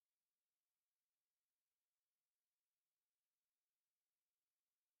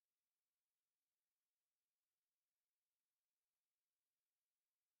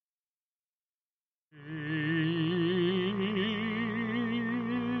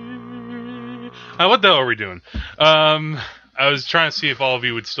What the hell are we doing? I was trying to see if all of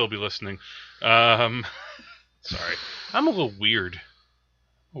you would still be listening. Sorry, I'm a little weird.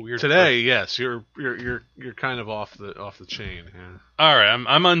 Today, yes, you're kind of off the chain. Yeah. All right,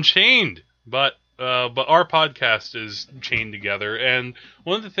 I'm unchained, but our podcast is chained together, and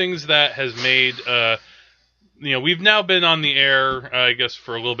one of the things that has made we've now been on the air, I guess,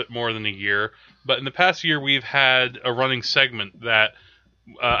 for a little bit more than a year, but in the past year we've had a running segment that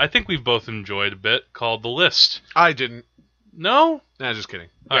I think we've both enjoyed a bit called The List. I didn't. No? Nah, just kidding.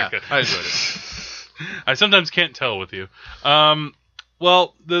 All yeah, right, good. I enjoyed it. I sometimes can't tell with you.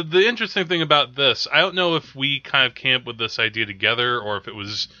 Well, the interesting thing about this, I don't know if we kind of came up with this idea together or if it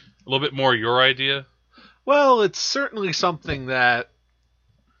was a little bit more your idea. Well, it's certainly something that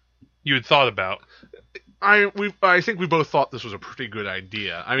you had thought about. I think we both thought this was a pretty good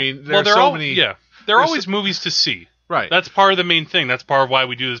idea. I mean, there are always movies to see. Right. That's part of the main thing. That's part of why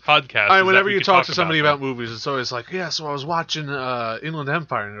we do this podcast. Whenever you talk to somebody about movies, it's always like, yeah, so I was watching Inland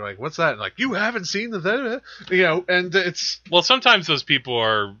Empire, and they're like, what's that? And like, you haven't seen the... and it's... Well, sometimes those people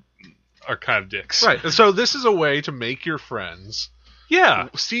are kind of dicks. Right. So this is a way to make your friends... Yeah.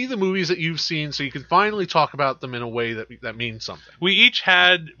 See the movies that you've seen so you can finally talk about them in a way that means something. We each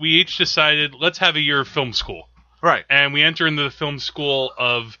decided, let's have a year of film school. Right. And we enter into the film school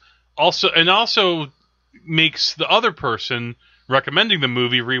of also makes the other person recommending the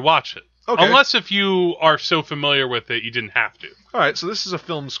movie rewatch it. Okay. Unless if you are so familiar with it, you didn't have to. All right, so this is a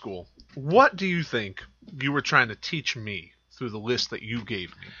film school. What do you think you were trying to teach me through the list that you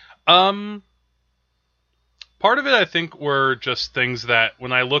gave me? Part of it, I think, were just things that,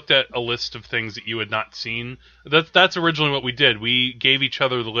 when I looked at a list of things that you had not seen, that's originally what we did. We gave each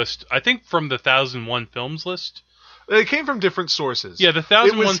other the list, I think, from the 1001 Films list. It came from different sources. Yeah, the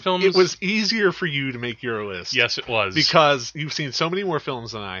 1001 Films... It was easier for you to make your list. Yes, it was. Because you've seen so many more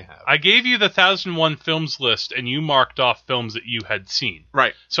films than I have. I gave you the 1001 Films list, and you marked off films that you had seen.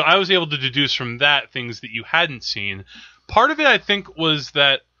 Right. So I was able to deduce from that things that you hadn't seen. Part of it, I think, was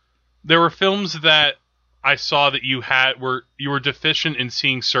that there were films that I saw that you were deficient in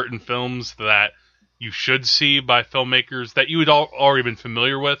seeing certain films that you should see by filmmakers that you had already been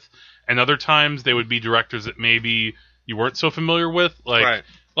familiar with, and other times they would be directors that maybe you weren't so familiar with.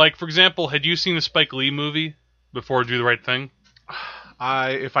 Like for example, had you seen the Spike Lee movie before Do the Right Thing?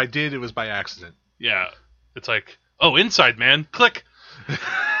 If I did, it was by accident. Yeah, it's like, oh, Inside Man, click.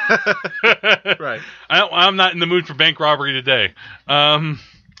 Right. I'm not in the mood for bank robbery today.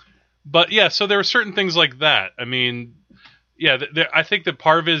 But yeah, so there are certain things like that. I mean, yeah, I think that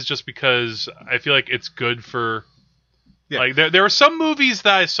part of it is just because I feel like it's good for... Yeah. Like, there are some movies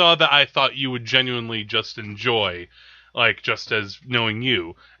that I saw that I thought you would genuinely just enjoy, like, just as knowing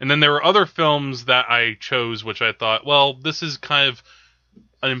you. And then there were other films that I chose, which I thought, well, this is kind of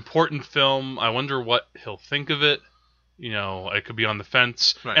an important film. I wonder what he'll think of it. You know, I could be on the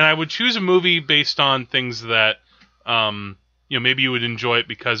fence. Right. And I would choose a movie based on things that... maybe you would enjoy it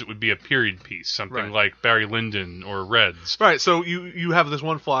because it would be a period piece, something like Barry Lyndon or Reds. Right, so you have this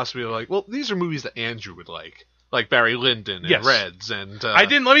one philosophy of like, well, these are movies that Andrew would like Barry Lyndon and Reds and let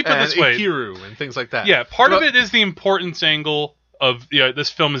me put it this way, Ikiru and things like that. Yeah, part of it is the importance angle of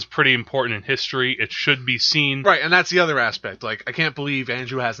this film is pretty important in history. It should be seen. Right, and that's the other aspect. Like, I can't believe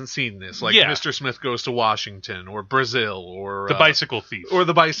Andrew hasn't seen this. Like, Mr. Smith Goes to Washington or Brazil or The Bicycle Thief. Or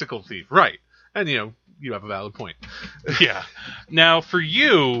The Bicycle Thief, right. And, you have a valid point. Yeah. Now, for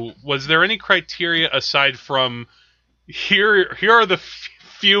you, was there any criteria aside from here are the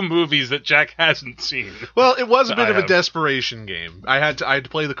few movies that Jack hasn't seen? Well, it was a bit of a desperation game. I had to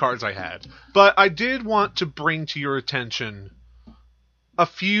play the cards I had. But I did want to bring to your attention a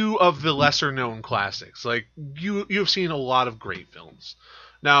few of the lesser-known classics. Like, you've seen a lot of great films.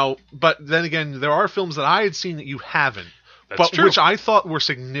 Now, but then again, there are films that I had seen that you haven't. Which I thought were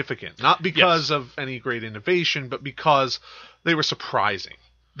significant, not because of any great innovation, but because they were surprising.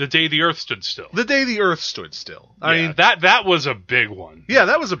 The Day the Earth Stood Still. The Day the Earth Stood Still. I mean, that was a big one. Yeah,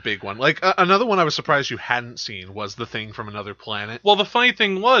 that was a big one. Like, another one I was surprised you hadn't seen was The Thing from Another Planet. Well, the funny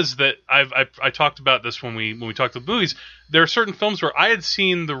thing was that I talked about this when we talked about movies. There are certain films where I had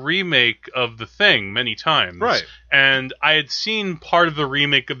seen the remake of The Thing many times. Right. And I had seen part of the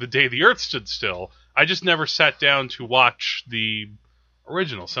remake of The Day the Earth Stood Still. I just never sat down to watch the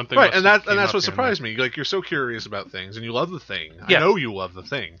original. Something right, and that's what surprised me. Like, you're so curious about things, and you love The Thing. Yeah. I know you love The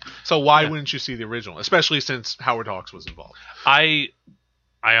Thing. So why wouldn't you see the original, especially since Howard Hawks was involved? I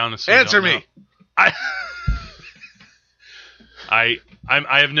honestly answer me. I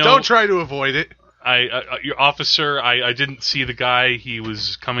have no. Don't try to avoid it. Your officer. I didn't see the guy. He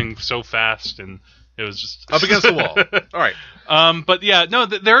was coming so fast, and it was just up against the wall. All right. But yeah, no,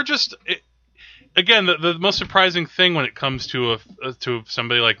 they're just. again, the most surprising thing when it comes to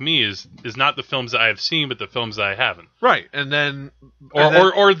somebody like me is not the films that I have seen, but the films that I haven't. Right, and then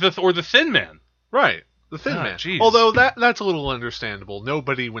or the Thin Man. Right, the Thin Man. Geez. Although that's a little understandable.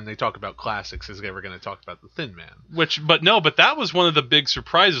 Nobody, when they talk about classics, is ever going to talk about the Thin Man. But that was one of the big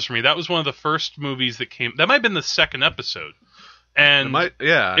surprises for me. That was one of the first movies that came. That might have been the second episode, and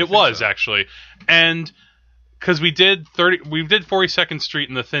it was so. Actually, and. Because we did 42nd Street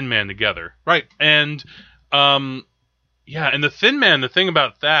and The Thin Man together, right? And, and The Thin Man. The thing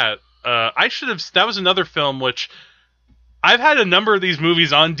about that, that was another film which I've had a number of these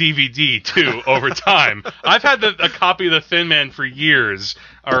movies on DVD too over time. I've had a copy of The Thin Man for years.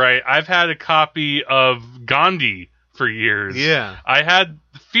 All right, I've had a copy of Gandhi for years. Yeah, I had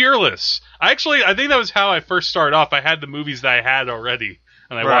Fearless. I think that was how I first started off. I had the movies that I had already,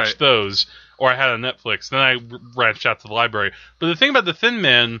 and I watched those. Or I had on Netflix. Then I branched out to the library. But the thing about The Thin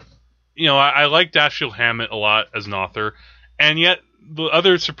Man, I like Dashiell Hammett a lot as an author. And yet, the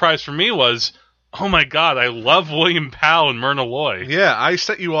other surprise for me was, oh my god, I love William Powell and Myrna Loy. Yeah, I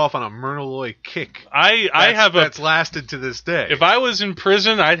set you off on a Myrna Loy kick. That's lasted to this day. If I was in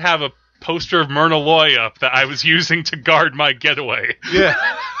prison, I'd have a poster of Myrna Loy up that I was using to guard my getaway. Yeah.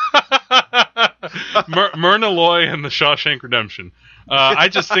 Myrna Loy and The Shawshank Redemption. I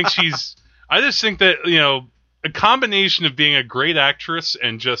just think that, a combination of being a great actress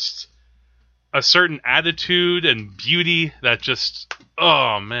and just a certain attitude and beauty that just,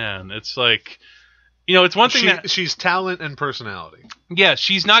 oh man, it's like, it's one thing she's talent and personality. Yeah,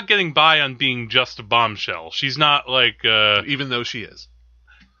 she's not getting by on being just a bombshell. She's not like, even though she is.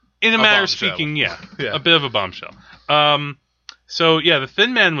 In a manner of speaking, yeah, a bit of a bombshell. The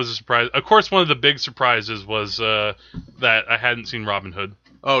Thin Man was a surprise. Of course, one of the big surprises was that I hadn't seen Robin Hood.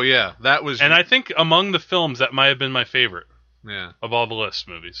 Oh yeah, that was. And I think among the films that might have been my favorite. Yeah. Of all the list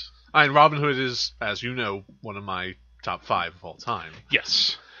movies. Robin Hood is, as you know, one of my top 5 of all time.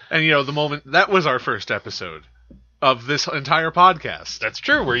 Yes. And the moment that was our first episode of this entire podcast. That's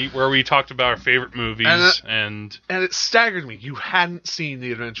true. Where we talked about our favorite movies and it staggered me. You hadn't seen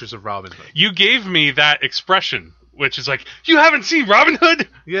The Adventures of Robin Hood. You gave me that expression, which is like, you haven't seen Robin Hood?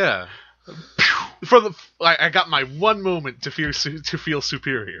 Yeah. I got my one moment to feel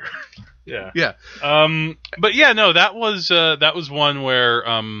superior. Yeah. Yeah. But yeah, no, that was one where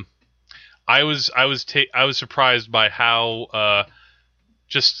I was surprised by how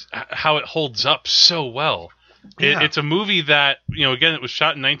how it holds up so well. Yeah. It's a movie that, again, it was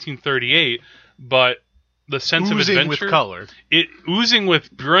shot in 1938, but the sense oozing of adventure, with color, oozing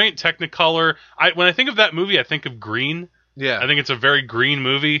with brilliant Technicolor. When I think of that movie, I think of green. Yeah, I think it's a very green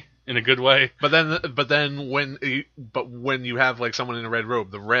movie in a good way. But then when you have like someone in a red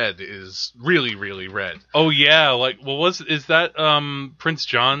robe, the red is really, really red. Oh yeah, is that Prince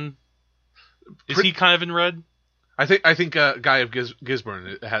John? Is he kind of in red? I think Guy of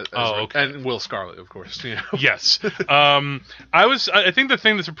Gisborne has. Okay. And Will Scarlet, of course. Yes. I think the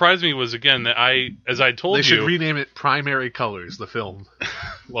thing that surprised me was, again, that as I told you, they should rename it Primary Colors, the film.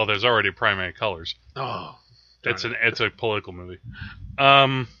 Well, there's already Primary Colors. Oh, it's a political movie.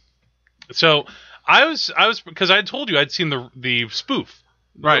 So I was because I had told you I'd seen the spoof,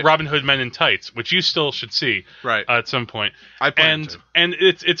 right? Robin Hood Men in Tights, which you still should see, right, at some point. I plan to. And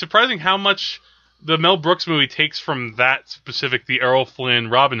it's surprising how much the Mel Brooks movie takes from that specific, the Errol Flynn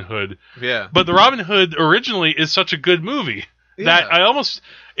Robin Hood. Yeah. But the Robin Hood originally is such a good movie that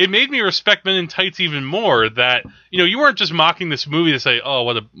it made me respect Men in Tights even more. That you weren't just mocking this movie to say, oh,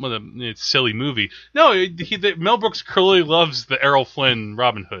 what a silly movie. No, Mel Brooks clearly loves the Errol Flynn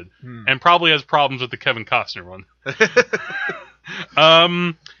Robin Hood and probably has problems with the Kevin Costner one.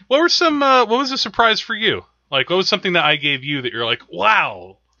 What was a surprise for you? Like, what was something that I gave you that you're like,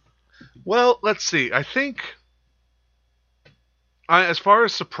 wow? Well, let's see. I think, as far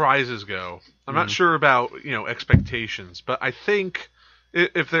as surprises go, I'm not sure about expectations, but I think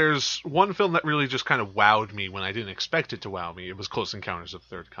if there's one film that really just kind of wowed me when I didn't expect it to wow me, it was Close Encounters of the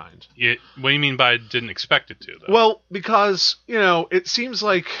Third Kind. What do you mean by didn't expect it to, though? Well, because it seems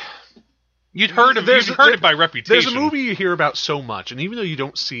like you'd heard it by reputation. There's a movie you hear about so much, and even though you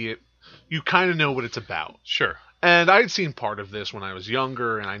don't see it, you kind of know what it's about. Sure. And I had seen part of this when I was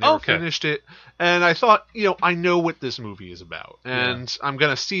younger, and I never finished it. And I thought, I know what this movie is about. And I'm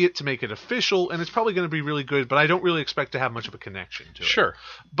going to see it to make it official, and it's probably going to be really good, but I don't really expect to have much of a connection to it. Sure.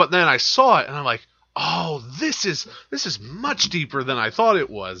 But then I saw it, and I'm like, oh, this is much deeper than I thought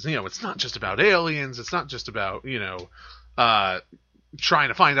it was. It's not just about aliens. It's not just about, trying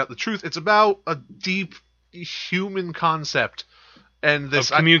to find out the truth. It's about a deep human concept. And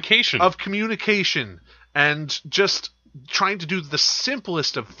this of communication. And just trying to do the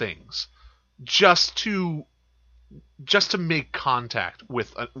simplest of things just to make contact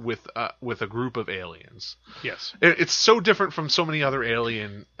with a group of aliens. Yes, it's so different from so many other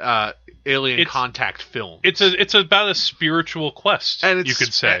alien contact films. It's about a spiritual quest, and you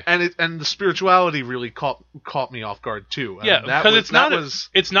could say, and the spirituality really caught me off guard too. Yeah, because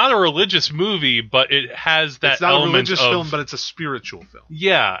it's not a religious movie, but it has that it's not element a religious of film, but it's a spiritual film.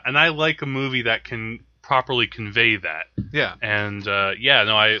 Yeah, and I like a movie that can properly convey that. Yeah, and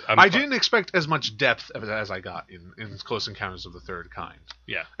I didn't expect as much depth as I got in Close Encounters of the Third Kind.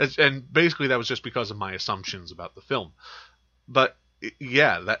 Yeah, and basically that was just because of my assumptions about the film. But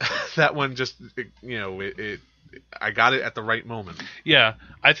yeah, that one just I got it at the right moment. Yeah,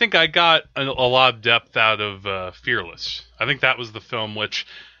 I think I got a lot of depth out of Fearless. I think that was the film which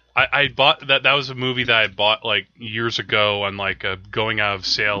I bought. That was a movie that I bought like years ago on like a going out of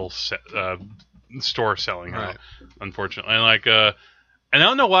sale store selling, right. Unfortunately, and and I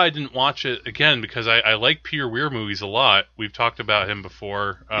don't know why I didn't watch it again, because I like Peter Weir movies a lot. We've talked about him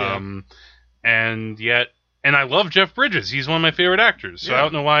before, and I love Jeff Bridges. He's one of my favorite actors. So I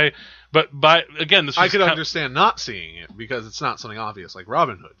don't know why, but again, this was I could understand not seeing it because it's not something obvious like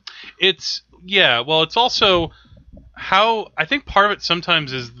Robin Hood. It's also how I think part of it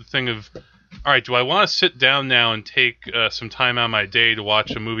sometimes is the thing of, all right, do I want to sit down now and take some time out of my day to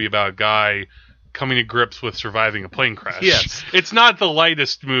watch a movie about a guy coming to grips with surviving a plane crash? Yes. It's not the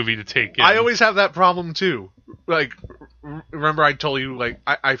lightest movie to take in. I always have that problem too. Like, remember I told you, like,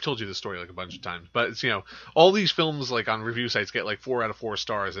 I've told you this story like a bunch of times, but it's, all these films like on review sites get like 4 out of 4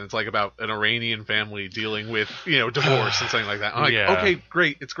 stars, and it's like about an Iranian family dealing with, divorce and something like that. I'm like, okay,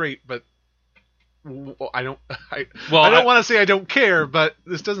 great, it's great, but I don't want to say I don't care, but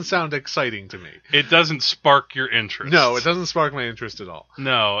this doesn't sound exciting to me. It doesn't spark your interest. No, it doesn't spark my interest at all.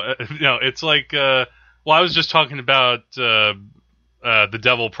 No, it's like, I was just talking about The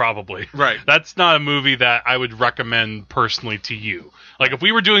Devil Probably. Right. That's not a movie that I would recommend personally to you. Like, if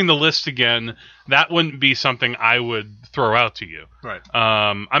we were doing the list again, that wouldn't be something I would throw out to you. Right.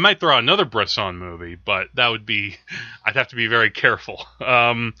 I might throw out another Bresson movie, but I'd have to be very careful.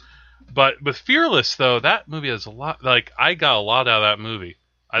 But with Fearless, though, that movie has a lot. Like, I got a lot out of that movie.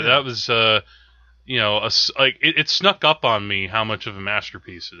 That was, it snuck up on me how much of a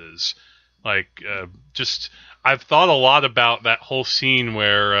masterpiece it is. Like, I've thought a lot about that whole scene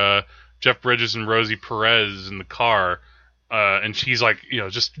where Jeff Bridges and Rosie Perez in the car, and she's like,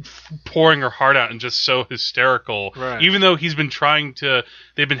 just pouring her heart out and just so hysterical. Right. Even though they've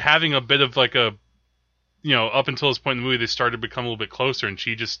been having a bit of like a, up until this point in the movie, they started to become a little bit closer, and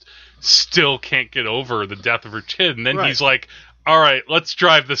she just still can't get over the death of her kid. And then he's like, all right, let's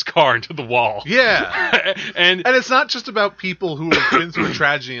drive this car into the wall. Yeah. and it's not just about people who have been through a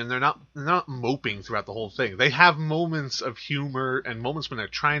tragedy and they're not moping throughout the whole thing. They have moments of humor and moments when they're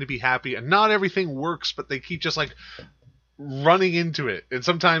trying to be happy, and not everything works, but they keep just like running into it, and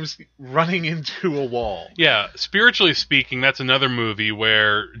sometimes running into a wall. Yeah, spiritually speaking, that's another movie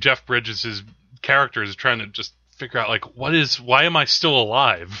where Jeff Bridges' character is trying to just figure out, like, why am I still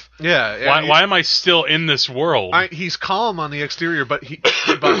alive? Yeah. Why am I still in this world? He's calm on the exterior, but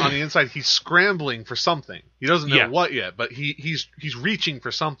on the inside he's scrambling for something. He doesn't know what yet, but he's reaching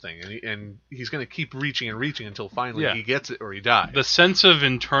for something, and he's going to keep reaching and reaching until finally he gets it or he dies. The sense of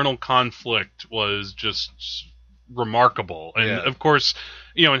internal conflict was just remarkable, and of course,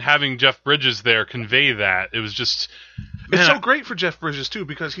 and having Jeff Bridges there convey that, it was just. It's so great for Jeff Bridges too,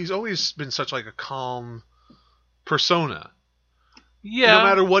 because he's always been such like a calm persona. Yeah. No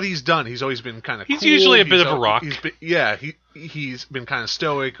matter what he's done, he's always been kind of cool. He's usually a bit of a rock. He's been kind of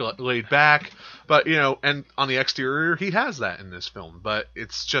stoic, laid back, but and on the exterior he has that in this film. But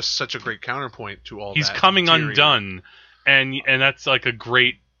it's just such a great counterpoint to all. He's that coming interior. undone, and that's like a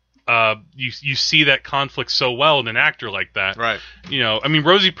great. You see that conflict so well in an actor like that, right?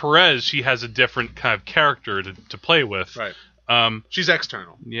 Rosie Perez, she has a different kind of character to play with, right? She's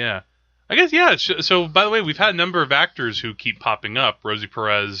external. Yeah, I guess. Yeah. So by the way, we've had a number of actors who keep popping up: Rosie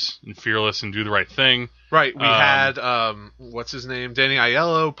Perez in Fearless and Do the Right Thing. Right. We had what's his name, Danny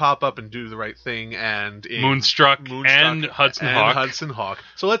Aiello pop up and Do the Right Thing, and in Moonstruck and Hudson Hawk.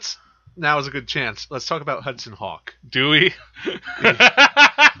 So now is a good chance. Let's talk about Hudson Hawk. Do we?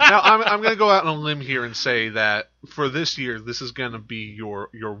 Now, I'm going to go out on a limb here and say that for this year, this is going to be your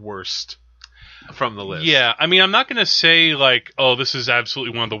worst from the list. Yeah, I'm not going to say like, oh, this is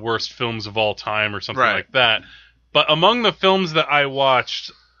absolutely one of the worst films of all time or something like that. But among the films that I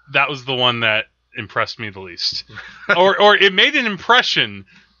watched, that was the one that impressed me the least. or it made an impression,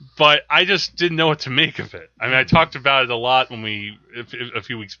 but I just didn't know what to make of it. I talked about it a lot a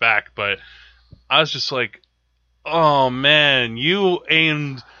few weeks back, but I was just like, oh man, you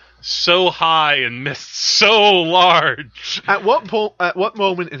aimed so high and missed so large. At what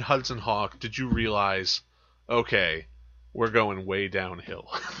moment in Hudson Hawk did you realize, okay, we're going way downhill?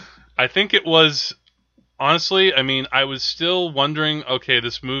 I think it was, honestly, I mean, I was still wondering, okay,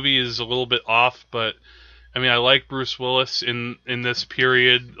 this movie is a little bit off, but I mean, I like Bruce Willis in this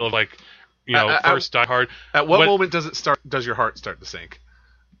period of, like, you know, first Die Hard. At what moment does your heart start to sink?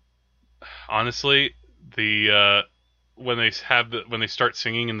 Honestly, when they start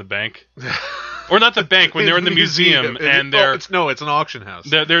singing in the bank, or not the bank, when they're in the museum and it's an auction house.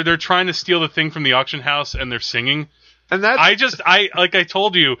 They're trying to steal the thing from the auction house and they're singing. And that like I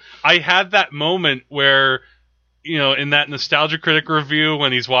told you, I had that moment where, you know, in that Nostalgia Critic review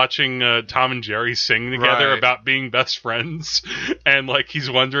when he's watching Tom and Jerry sing together about being best friends, and like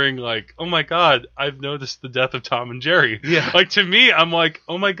he's wondering, like, oh my god, I've noticed the death of Tom and Jerry. Yeah. Like, to me, I'm like,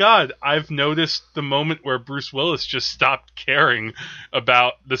 oh my god, I've noticed the moment where Bruce Willis just stopped caring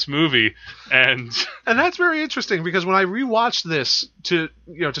about this movie, and that's very interesting because when I rewatched this to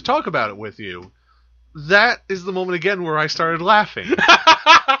talk about it with you, that is the moment again where I started laughing.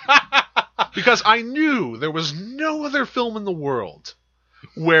 Because I knew there was no other film in the world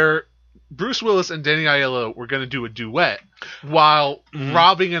where Bruce Willis and Danny Aiello were going to do a duet while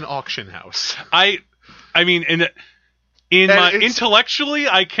robbing an auction house. I mean, intellectually,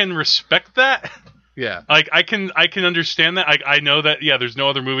 I can respect that. Yeah, like I can understand that. I know that. Yeah, there's no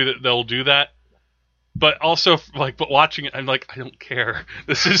other movie that they'll do that. But also, like, but watching it, I'm like, I don't care.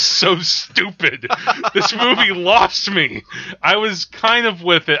 This is so stupid. This movie lost me. I was kind of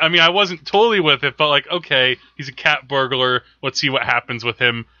with it. I mean, I wasn't totally with it, but like, okay, he's a cat burglar. Let's see what happens with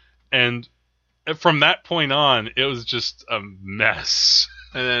him. And from that point on, it was just a mess.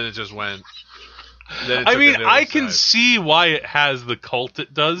 And then it just went. I mean, I can see why it has the cult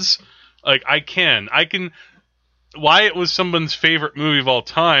it does. Like, I can. Why it was someone's favorite movie of all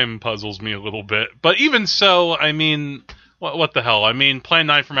time puzzles me a little bit. But even so, I mean, what the hell? I mean, Plan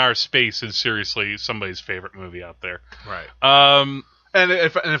 9 from Outer Space is seriously somebody's favorite movie out there. Right. And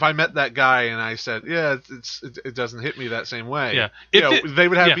if I met that guy and I said, yeah, it doesn't hit me that same way. Yeah. They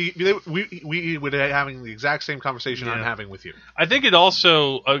would have we would be having the exact same conversation I'm having with you. I think it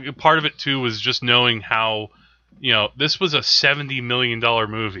also part of it too was just knowing how, you know, this was a $70 million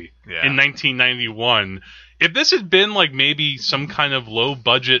movie in 1991. If this had been like maybe some kind of low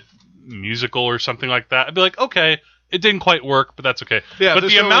budget musical or something like that, I'd be like, okay, it didn't quite work, but that's okay. Yeah, but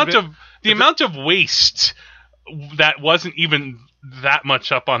the amount of waste that wasn't even that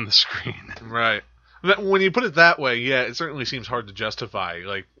much up on the screen. Right. When you put it that way, yeah, it certainly seems hard to justify.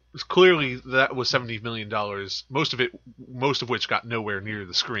 Like, clearly that was $70 million, most of which got nowhere near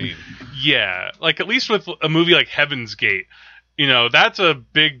the screen. Yeah, like at least with a movie like Heaven's Gate, you know, that's a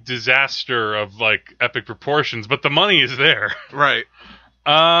big disaster of like epic proportions, but the money is there. Right.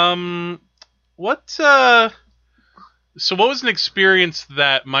 So what was an experience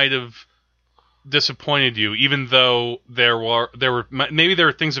that might have disappointed you, even though there were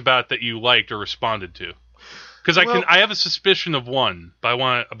things about it that you liked or responded to? Because I have a suspicion of one, but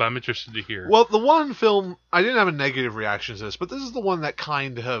I'm interested to hear. Well, the one film, I didn't have a negative reaction to this, but this is the one that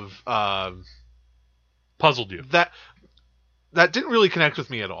kind of puzzled you. That didn't really connect with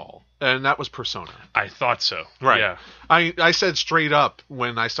me at all, and that was Persona. I thought so. Right. Yeah. I said straight up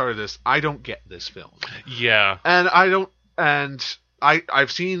when I started this, I don't get this film. Yeah. And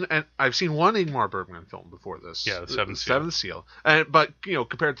I've seen one Ingmar Bergman film before this. Yeah, The Seventh Seal. Seventh Seal. But you know,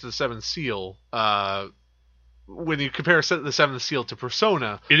 compared to the Seventh Seal, when you compare the Seventh Seal to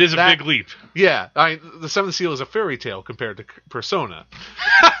Persona, it is a big leap. Yeah, the Seventh Seal is a fairy tale compared to Persona.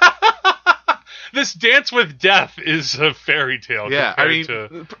 This Dance with Death is a fairy tale. Yeah, I mean,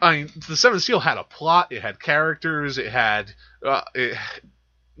 the Seventh Seal had a plot. It had characters. It had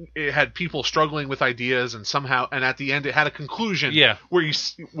people struggling with ideas, and at the end, it had a conclusion. Yeah.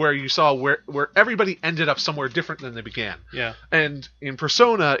 where you saw where everybody ended up somewhere different than they began. Yeah. And in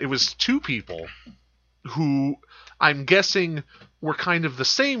Persona, it was two people who I'm guessing were kind of the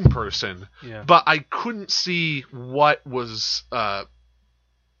same person. Yeah. But I couldn't see what was.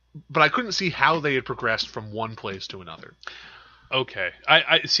 But I couldn't see how they had progressed from one place to another. Okay,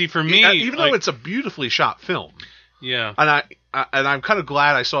 I see. For me, even though it's a beautifully shot film, yeah, and I'm kind of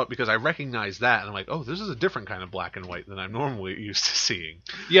glad I saw it because I recognized that, and I'm like, oh, this is a different kind of black and white than I'm normally used to seeing.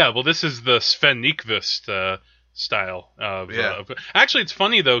 Yeah, well, this is the Sven Nykvist style. Actually, it's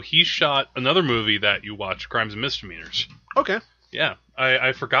funny though. He shot another movie that you watched, Crimes and Misdemeanors. Okay. Yeah,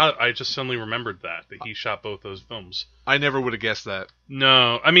 I forgot. I just suddenly remembered that he shot both those films. I never would have guessed that.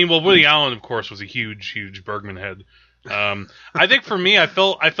 No, I mean, well, Woody Allen, of course, was a huge Bergman head. I think for me, I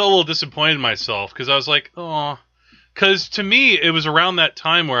felt a little disappointed in myself because I was like, oh, Because to me, it was around that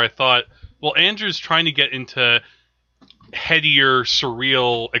time where I thought, well, Andrew's trying to get into headier,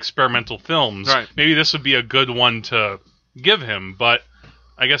 surreal, experimental films. Right. Maybe this would be a good one to give him, but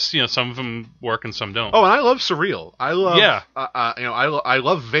I guess some of them work and some don't. Oh, and I love surreal. I love I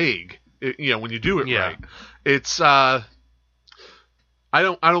love vague. When you do it right. It's I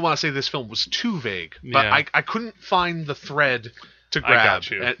don't want to say this film was too vague, but I couldn't find the thread to grab. I got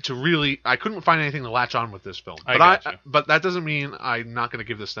you. I couldn't find anything to latch on with this film. But that doesn't mean I'm not going to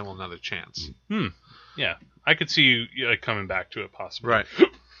give this film another chance. Yeah, I could see you coming back to it possibly.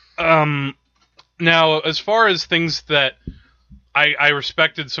 Right. Now, as far as things that I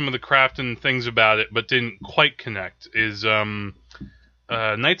respected some of the craft and things about it, but didn't quite connect, is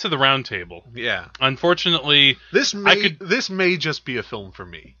Knights of the Round Table. Yeah. Unfortunately, this may just be a film for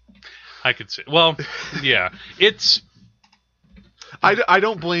me. I could say. Well, yeah, it's. I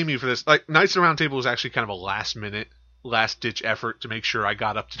don't blame you for this. Like, Knights of the Round Table was actually kind of a last-ditch effort to make sure I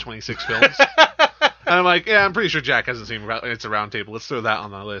got up to 26 films. And I'm like, I'm pretty sure Jack hasn't seen Knights of the Round Table. Let's throw that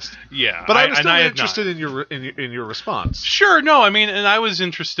on the list. Yeah, but I was still interested in your response. Sure, no, I mean, and I was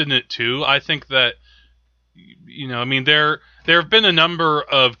interested in it too. I think that, there have been a number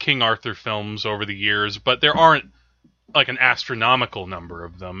of King Arthur films over the years, but there aren't like an astronomical number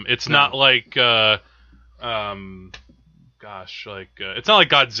of them. It's not like it's not like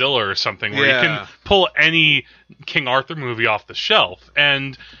Godzilla or something where you can pull any King Arthur movie off the shelf.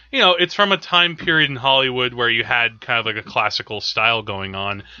 And, it's from a time period in Hollywood where you had kind of like a classical style going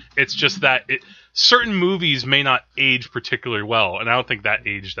on. It's just that certain movies may not age particularly well, and I don't think that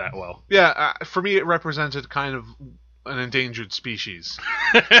aged that well. Yeah, for me it represented kind of an endangered species.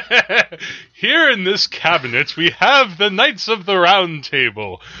 Here in this cabinet we have the Knights of the Round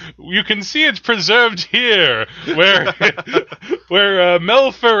Table. You can see it's preserved here, where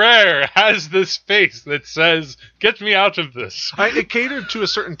Mel Ferrer has this face that says, "Get me out of this." It catered to a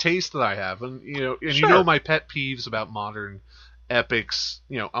certain taste that I have, and Sure. My pet peeves about modern epics,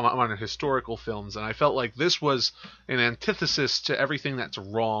 on historical films, and I felt like this was an antithesis to everything that's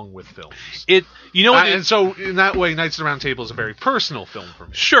wrong with films. And so in that way, Knights of the Round Table is a very personal film for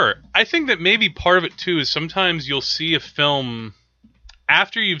me. Sure, I think that maybe part of it too is sometimes you'll see a film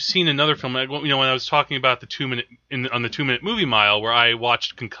after you've seen another film. When I was talking about the 2 minute on the 2 minute movie mile, where I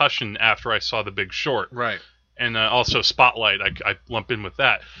watched Concussion after I saw The Big Short, right, and also Spotlight, I lump in with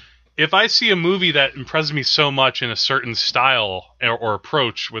that. If I see a movie that impresses me so much in a certain style or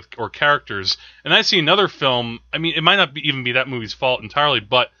approach or characters, and I see another film, I mean, it might not even be that movie's fault entirely,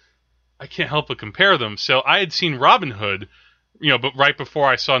 but I can't help but compare them. So I had seen Robin Hood, but right before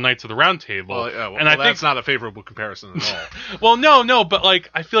I saw Knights of the Round Table. And I think that's not a favorable comparison at all. Well, no, but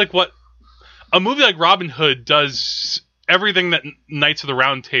I feel like what a movie like Robin Hood does everything that Knights of the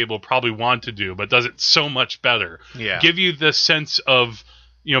Round Table probably want to do, but does it so much better. Yeah. Give you this sense of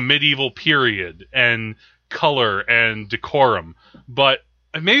medieval period and color and decorum, but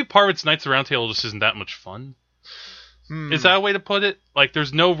maybe part of it's Knights of the Round Table just isn't that much fun. Is that a way to put it? Like,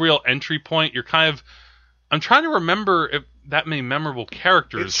 there's no real entry point. I'm trying to remember if that many memorable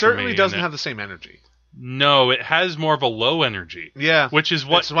characters. It certainly doesn't have the same energy. No, it has more of a low energy. Yeah, which is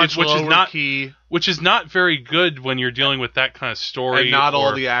key. Which is not very good when you're dealing with that kind of story. And not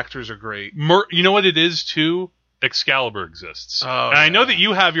all the actors are great. You know what it is too? Excalibur exists. And I know that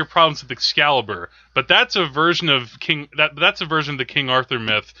you have your problems with Excalibur, but that's a version of that's a version of the King Arthur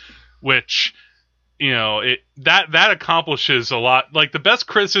myth, which that accomplishes a lot. Like, the best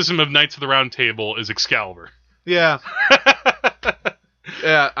criticism of Knights of the Round Table is Excalibur. Yeah.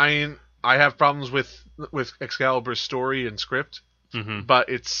 Yeah, I mean, I have problems with Excalibur's story and script, but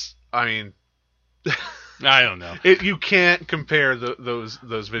I don't know. You can't compare those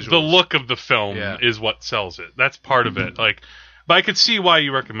visuals. The look of the film is what sells it. That's part of it. But I could see why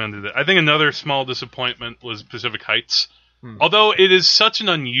you recommended it. I think another small disappointment was Pacific Heights. Although it is such an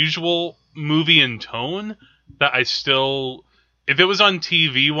unusual movie in tone that I still, if it was on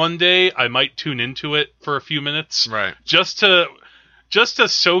TV one day, I might tune into it for a few minutes. Right. Just to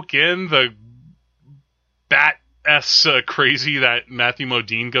soak in the crazy that Matthew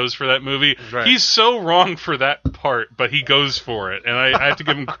Modine goes for that movie. Right. He's so wrong for that part, but he goes for it, and I have to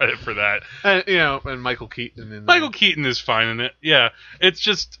give him credit for that. And Michael Keaton. Michael Keaton is fine in it. Yeah, it's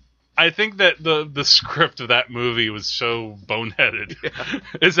just, I think that the script of that movie was so boneheaded. Yeah.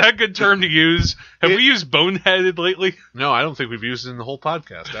 Is that a good term to use? Have we used boneheaded lately? No, I don't think we've used it in the whole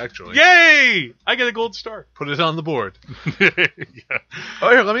podcast, actually. Yay! I get a gold star. Put it on the board. Yeah.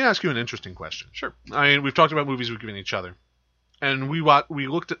 Oh, here, let me ask you an interesting question. Sure. I mean, we've talked about movies we've given each other, and we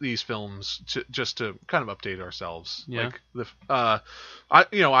looked at these films just to kind of update ourselves. Yeah.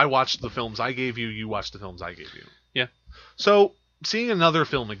 I watched the films I gave you. You watched the films I gave you. Yeah. So, seeing another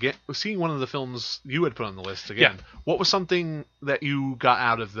film again, seeing one of the films you had put on the list again, what was something that you got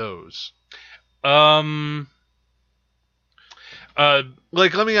out of those? Let me.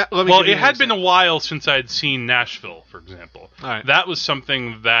 Well, it had been a while since I had seen Nashville, for example. All right. That was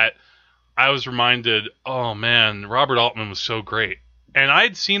something that I was reminded, oh man, Robert Altman was so great. And I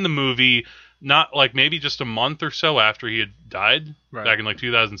had seen the movie not like maybe just a month or so after he had died, back in like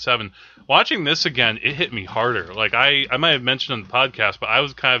 2007. Watching this again, it hit me harder. Like I might have mentioned on the podcast, but I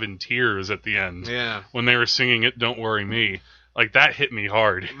was kind of in tears at the end when they were singing it, Don't Worry Me. Like that hit me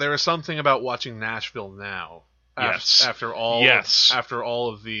hard. There is something about watching Nashville now. After all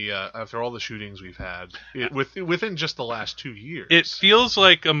of the shootings we've had within just the last 2 years, it feels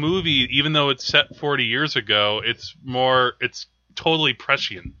like a movie. Even though it's set 40 years ago, it's totally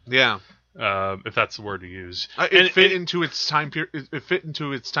prescient. Yeah, if that's the word to use. It fit into its time period. It fit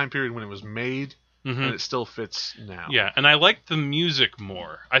into its time period when it was made, and it still fits now. Yeah, and I liked the music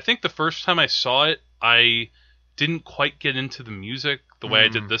more. I think the first time I saw it, I didn't quite get into the music the way I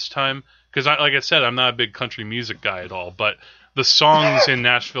did this time. Because, like I said, I'm not a big country music guy at all, but the songs in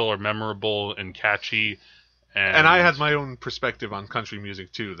Nashville are memorable and catchy. And I had my own perspective on country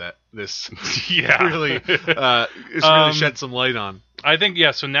music, too, that this really shed some light on. I think,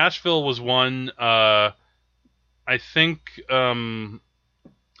 so Nashville was one. I think...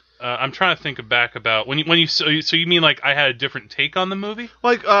 I'm trying to think back about when you so you mean like I had a different take on the movie?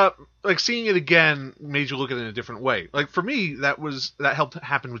 Like seeing it again made you look at it in a different way. Like for me, that helped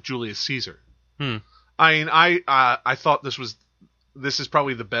happen with Julius Caesar. I mean, I thought this is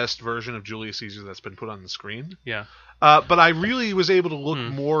probably the best version of Julius Caesar that's been put on the screen. Yeah. But I really was able to look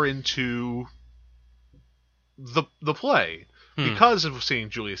more into the play. Because of seeing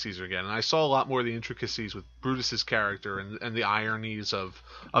Julius Caesar again, and I saw a lot more of the intricacies with Brutus's character and the ironies of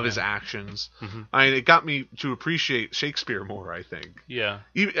his actions. I mean, it got me to appreciate Shakespeare more, I think. Yeah.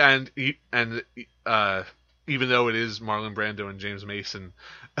 And even though it is Marlon Brando and James Mason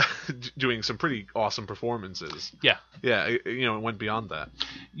doing some pretty awesome performances. Yeah. Yeah, it went beyond that.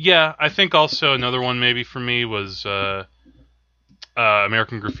 Yeah, I think also another one maybe for me was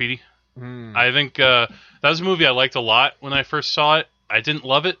American Graffiti. I think that was a movie I liked a lot when I first saw it. I didn't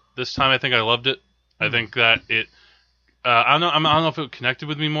love it. This time I think I loved it. I think that it... I don't know if it connected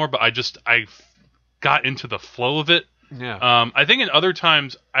with me more, but I got into the flow of it. Yeah. I think in other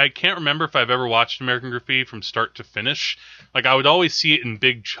times, I can't remember if I've ever watched American Graffiti from start to finish. Like, I would always see it in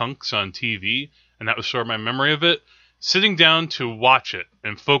big chunks on TV, and that was sort of my memory of it. Sitting down to watch it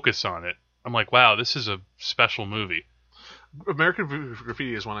and focus on it, I'm like, wow, this is a special movie. American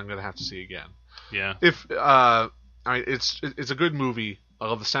Graffiti is one I'm going to have to see again. Yeah. It's a good movie. I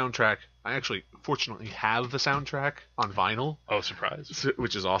love the soundtrack. I actually, fortunately, have the soundtrack on vinyl. Oh, surprise!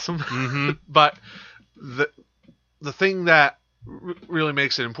 Which is awesome. But the thing that really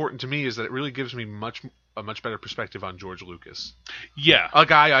makes it important to me is that it really gives me a much better perspective on George Lucas. Yeah, a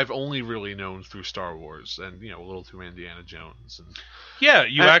guy I've only really known through Star Wars and a little through Indiana Jones.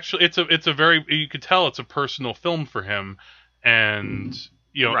 It's a very, you could tell it's a personal film for him, and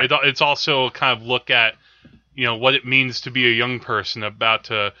it's also a kind of look at what it means to be a young person about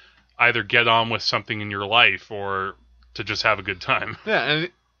to either get on with something in your life or to just have a good time. Yeah,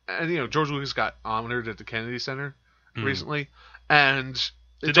 and George Lucas got honored at the Kennedy Center recently, and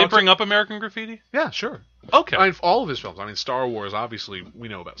did they bring up American Graffiti? Yeah, sure. Okay. I mean, all of his films. I mean, Star Wars, obviously, we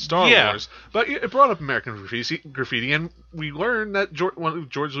know about Star Wars, but it brought up American Graffiti, and we learned that one of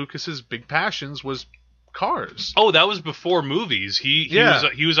George Lucas's big passions was cars. Oh, that was before movies. He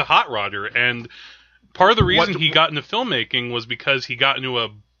was a hot rodder, and part of the reason he got into filmmaking was because he got into a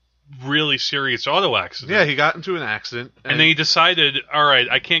really serious auto accident. Yeah, he got into an accident. And then he decided, all right,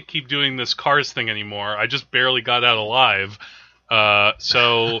 I can't keep doing this cars thing anymore. I just barely got out alive.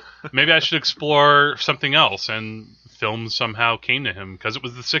 So maybe I should explore something else. And film somehow came to him because it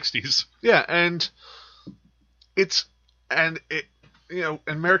was the 60s. Yeah, and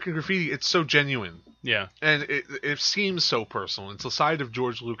American Graffiti, it's so genuine. Yeah. And it seems so personal. It's a side of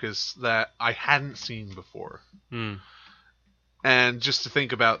George Lucas that I hadn't seen before. And just to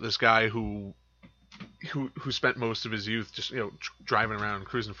think about this guy who spent most of his youth just driving around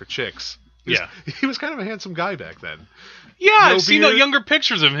cruising for chicks. He was kind of a handsome guy back then. Yeah, I've seen younger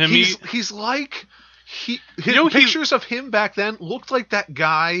pictures of him. He's like pictures of him back then looked like that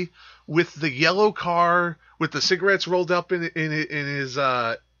guy with the yellow car with the cigarettes rolled up in his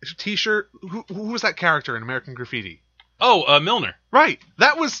t-shirt. Who was that character in American Graffiti? Oh, Milner. Right.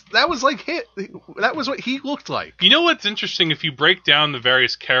 That was like that was what he looked like. You know what's interesting? If you break down the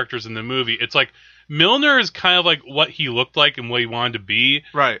various characters in the movie, it's like Milner is kind of like what he looked like and what he wanted to be.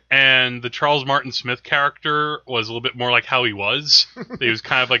 Right. And the Charles Martin Smith character was a little bit more like how he was. He was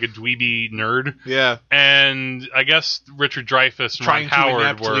kind of like a dweeby nerd. Yeah. And I guess Richard Dreyfuss and Trying Ron Howard to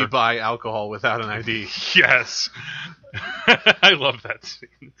ineptly were... buy alcohol without an ID. Yes. I love that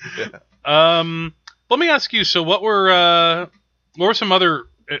scene. Yeah. Let me ask you, so what were some other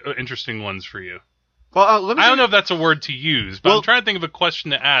interesting ones for you? Well, I don't know if that's a word to use, but I'm trying to think of a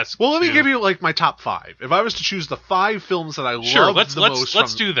question to ask. Well, let me give you like my top 5. If I was to choose the 5 films that I loved the most,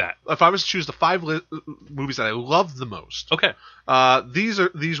 let's do that. If I was to choose the 5 movies that I loved the most, okay,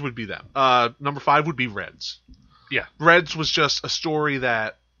 these would be them. Number 5 would be Reds. Yeah, Reds was just a story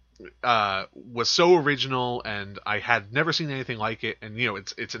that was so original, and I had never seen anything like it. And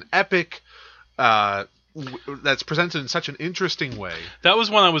it's an epic. That's presented in such an interesting way. That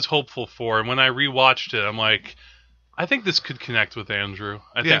was one I was hopeful for, and when I rewatched it, I'm like, I think this could connect with Andrew.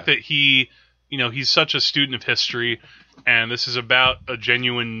 I think that he's such a student of history, and this is about a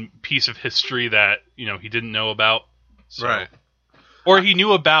genuine piece of history that he didn't know about, right? Or he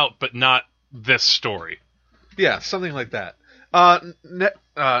knew about, but not this story. Yeah, something like that.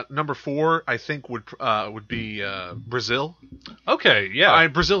 Number 4, I think would be Brazil. Okay, yeah.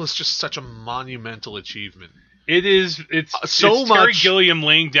 Brazil is just such a monumental achievement. It is. It's so much. Terry Gilliam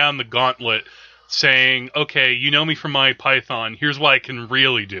laying down the gauntlet, saying, "Okay, you know me from Monty Python. Here's what I can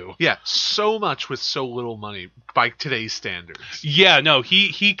really do." Yeah, so much with so little money by today's standards. Yeah, no,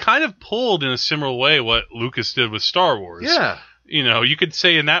 he kind of pulled in a similar way what Lucas did with Star Wars. Yeah, you could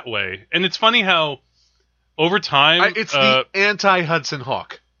say in that way, and it's funny how. Over time, it's the anti-Hudson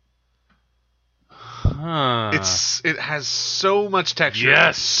Hawk. Huh. It has so much texture.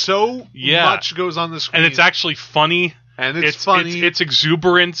 Yes, so much goes on the screen, and it's actually funny. And it's funny. Its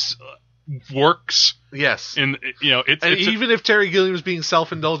exuberance works. Yes, and even if Terry Gilliam is being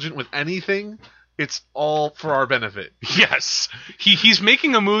self-indulgent with anything, it's all for our benefit. Yes, he's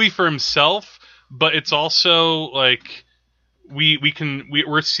making a movie for himself, but it's also like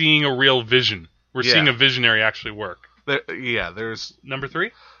we're seeing a real vision. We're seeing a visionary actually work. There's... Number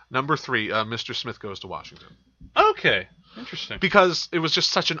 3? Number 3, Mr. Smith Goes to Washington. Okay, interesting. Because it was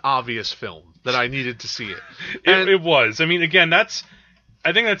just such an obvious film that I needed to see it. It was. I mean, again, I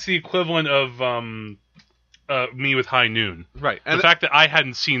think that's the equivalent of Me with High Noon. Right. And the fact that I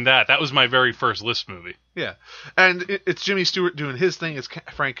hadn't seen that was my very first list movie. Yeah. And it's Jimmy Stewart doing his thing, it's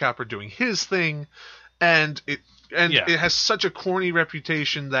Frank Capra doing his thing, and it has such a corny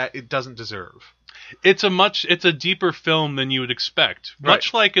reputation that it doesn't deserve. It's a deeper film than you would expect.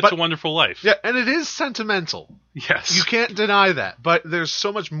 Much like It's a Wonderful Life. Yeah, and it is sentimental. Yes. You can't deny that, but there's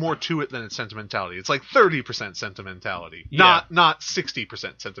so much more to it than its sentimentality. It's like 30% sentimentality, not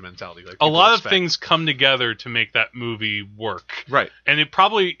 60% sentimentality. Like a lot of things come together to make that movie work. Right. And it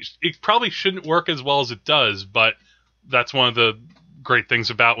probably shouldn't work as well as it does, but that's one of the great things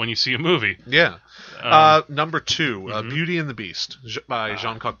about when you see a movie. Yeah. Number 2, Beauty and the Beast by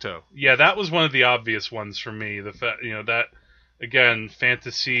Jean Cocteau. Yeah, that was one of the obvious ones for me. That again,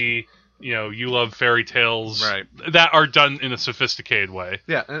 fantasy. You love fairy tales, right? That are done in a sophisticated way.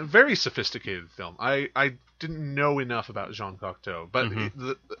 Yeah, a very sophisticated film. I didn't know enough about Jean Cocteau, but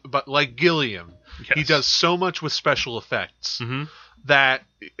but like Gilliam, he does so much with special effects that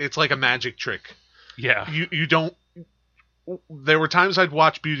it's like a magic trick. Yeah, you don't. There were times I'd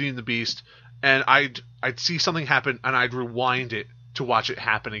watch Beauty and the Beast, and I'd see something happen, and I'd rewind it to watch it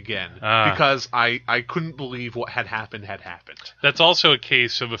happen again because I couldn't believe what had happened. That's also a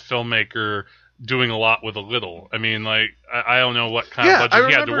case of a filmmaker doing a lot with a little. I mean, like I don't know what kind of budget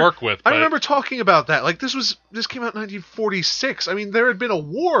he had to work with. But... I remember talking about that. Like this came out in 1946. I mean, there had been a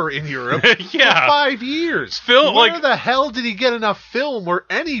war in Europe for 5 years. Where the hell did he get enough film or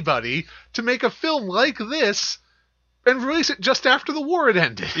anybody to make a film like this? And release it just after the war had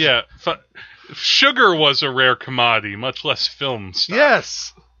ended. Yeah. Sugar was a rare commodity, much less film stuff.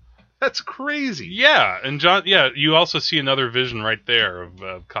 Yes. That's crazy. Yeah. And John, you also see another vision right there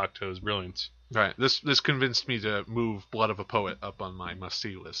of Cocteau's brilliance. Right. This convinced me to move Blood of a Poet up on my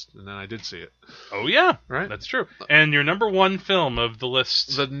must-see list, and then I did see it. Oh, yeah. Right? That's true. And your number 1 film of the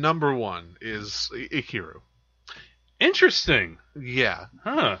list? The number 1 is Ikiru. Interesting. Yeah.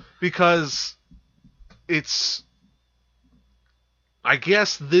 Huh. Because it's... I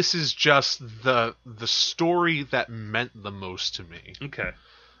guess this is just the story that meant the most to me. Okay.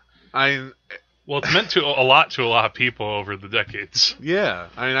 Well, it's meant to a lot of people over the decades. Yeah,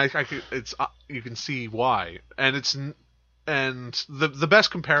 I mean, it's you can see why, and the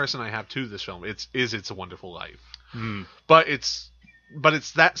best comparison I have to this film It's a Wonderful Life, but it's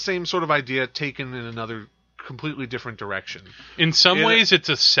that same sort of idea taken in another completely different direction. In some ways, it's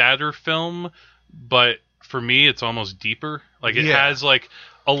a sadder film. but for me, it's almost deeper. Like, it has, like,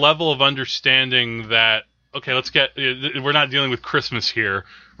 a level of understanding that, okay, we're not dealing with Christmas here.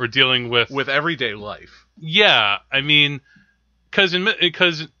 We're dealing with everyday life. Yeah, I mean, because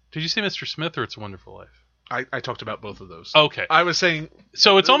did you say Mr. Smith or It's a Wonderful Life? I talked about both of those. Okay. I was saying...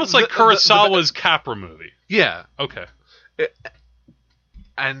 So it's almost like Kurosawa's Capra movie. Yeah. Okay.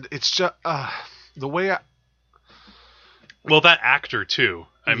 And it's just... the way I... Well, that actor, too.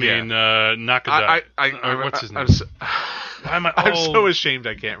 I mean, Nakadai. What's his name? I'm so ashamed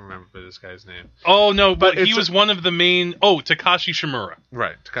I can't remember this guy's name. Oh, no, but he was one of the main... Oh, Takashi Shimura.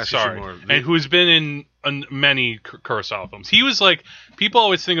 Right, Takashi Shimura. And who's been in many Kurosawa films. He was like... People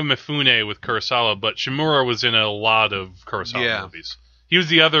always think of Mifune with Kurosawa, but Shimura was in a lot of Kurosawa movies. He was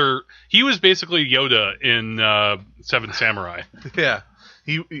He was basically Yoda in Seven Samurai. Yeah.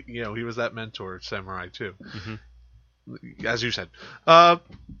 He was that mentor, Samurai, too. Mm-hmm. As you said. It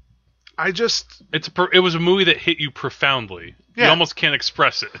was a movie that hit you profoundly. Yeah. You almost can't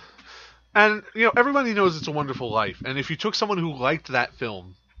express it. And, everybody knows It's a Wonderful Life. And if you took someone who liked that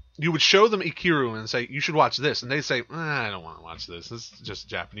film, you would show them Ikiru and say, you should watch this. And they'd say, I don't want to watch this. This is just a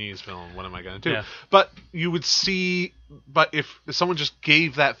Japanese film. What am I going to do? Yeah. But you would see... But if someone just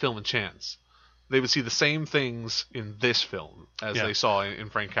gave that film a chance, they would see the same things in this film as they saw in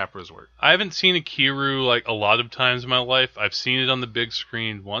Frank Capra's work. I haven't seen Ikiru like a lot of times in my life. I've seen it on the big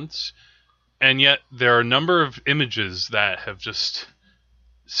screen once, and yet there are a number of images that have just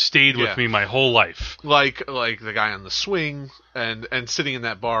stayed with me my whole life. Like the guy on the swing and sitting in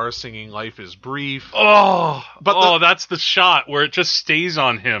that bar singing "Life Is Brief." That's the shot where it just stays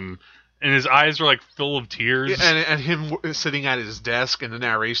on him. And his eyes are like full of tears. And him sitting at his desk, and the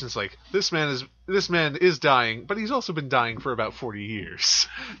narration's like, this man is dying, but he's also been dying for about 40 years.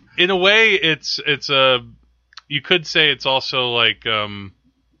 In a way, it's you could say it's also like a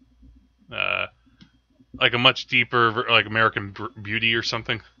much deeper, like American Beauty or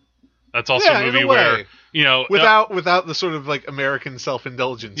something. That's also a movie where without the sort of like American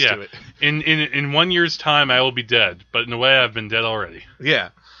self-indulgence to it. In 1 year's time, I will be dead, but in a way, I've been dead already. Yeah.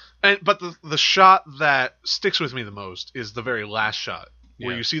 But the shot that sticks with me the most is the very last shot,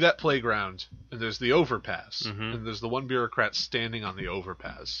 where you see that playground, and there's the overpass, and there's the one bureaucrat standing on the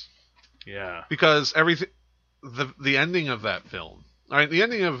overpass. Yeah. Because the ending of that film, the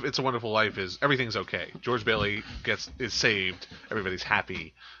ending of It's a Wonderful Life is everything's okay. George Bailey is saved, everybody's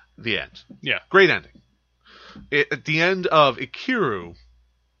happy, the end. Yeah. Great ending. At the end of Ikiru,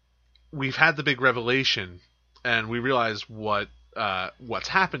 we've had the big revelation, and we realize what's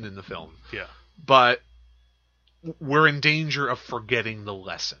happened in the film. Yeah. But we're in danger of forgetting the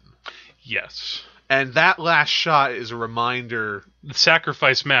lesson. Yes. And that last shot is a reminder. The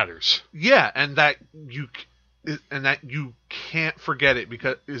sacrifice matters. Yeah, and that you can't forget it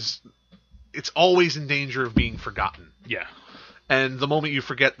because it's always in danger of being forgotten. Yeah. And the moment you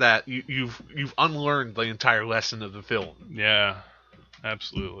forget that, you've unlearned the entire lesson of the film. Yeah.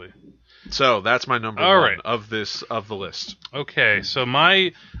 Absolutely. So that's my number one of the list. Okay, so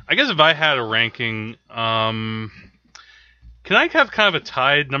I guess if I had a ranking, can I have kind of a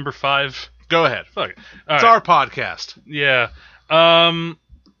tied number 5? Go ahead. Fuck it. It's our podcast. Yeah.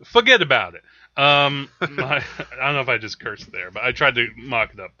 Forget about it. I don't know if I just cursed there, but I tried to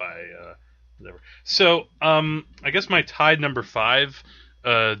mock it up by whatever. So I guess my tied number 5,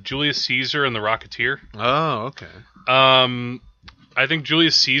 Julius Caesar and the Rocketeer. Oh, okay. I think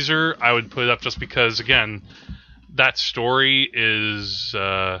Julius Caesar I would put up just because, again, that story is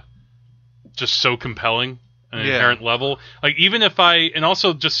just so compelling on an inherent level. Like, even if and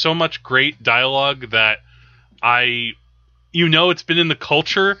also just so much great dialogue that it's been in the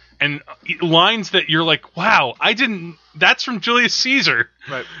culture, and lines that you're like, wow, that's from Julius Caesar.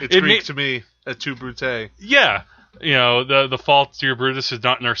 Right. It's Greek to me, et tu, Brute. Yeah. The fault, dear Brutus, is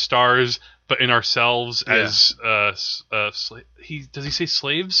not in our stars, but in ourselves as does he say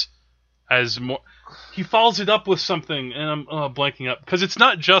slaves? As more, he follows it up with something, and I'm blanking up because it's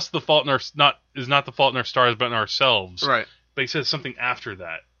not just the fault in our not the fault in our stars, but in ourselves. Right. But he says something after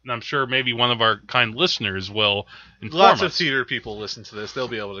that, and I'm sure maybe one of our kind listeners will inform us. Lots of theater people listen to this; they'll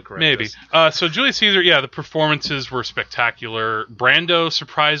be able to correct us. So Julius Caesar, the performances were spectacular. Brando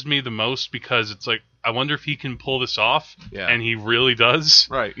surprised me the most because it's like, I wonder if he can pull this off, and he really does.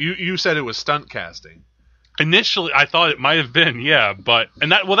 Right. You said it was stunt casting. Initially, I thought it might have been,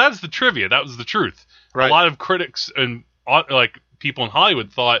 that's the trivia. That was the truth. Right. A lot of critics and people in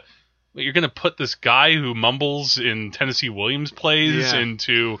Hollywood thought, you're going to put this guy who mumbles in Tennessee Williams plays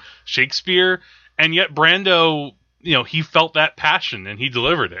into Shakespeare, and yet Brando, he felt that passion and he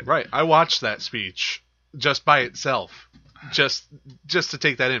delivered it. Right. I watched that speech just by itself. just to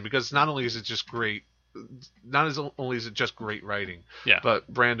take that in, because not only is it just great, only is it just great writing,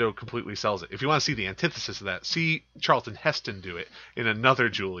 but Brando completely sells it. If you want to see the antithesis of that, see Charlton Heston do it in another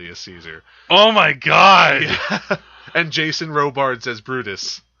Julius Caesar. Oh my god! Yeah. And Jason Robards as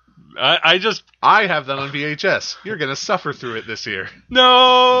Brutus. I have that on VHS. You're gonna suffer through it this year. No.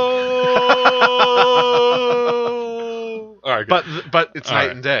 All right, but it's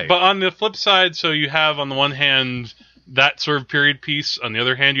night and day. But on the flip side, so you have on the one hand that sort of period piece. On the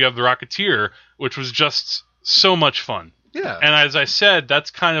other hand, you have The Rocketeer, which was just so much fun. Yeah. And as I said, that's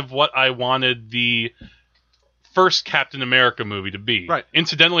kind of what I wanted the first Captain America movie to be. Right.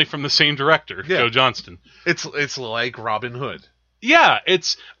 Incidentally, from the same director, Joe Johnston. It's like Robin Hood. Yeah,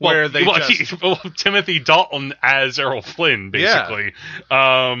 it's where Timothy Dalton as Errol Flynn, basically.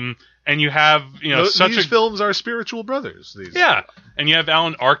 Yeah. And you have these films are spiritual brothers. And you have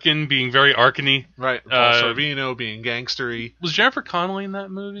Alan Arkin being very Arkin-y. Right. Paul Sorvino being gangstery. Was Jennifer Connelly in that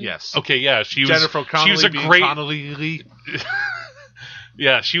movie? Yes. Okay, yeah, Jennifer Connelly being Connelly.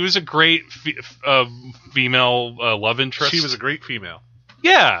 Yeah, she was a great female love interest. She was a great female.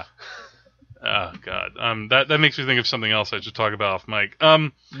 Yeah. Oh God, that makes me think of something else I should talk about off mic.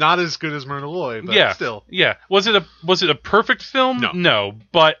 Not as good as Myrna Loy, but still. Yeah. Was it a perfect film? No.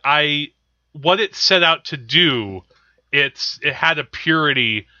 But what it set out to do, it had a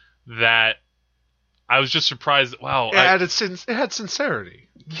purity that I was just surprised. Wow. It had sincerity.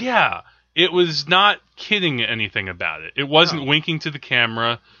 Yeah. It was not kidding anything about it. It wasn't winking to the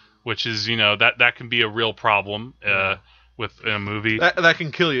camera, which is that can be a real problem. With a movie that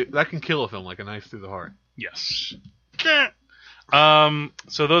can kill you. That can kill a film like a knife through the heart. Yes.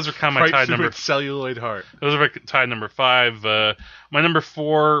 So those are kind of my tied number. Celluloid heart. Those are my tied number 5. My number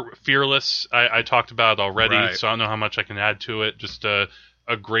 4, Fearless. I talked about it already, so I don't know how much I can add to it. Just a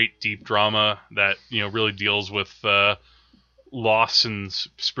great deep drama that really deals with loss and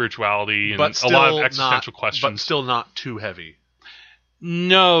spirituality and a lot of existential questions. But still not too heavy.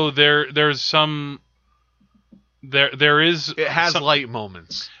 No, there's some. There is. It has light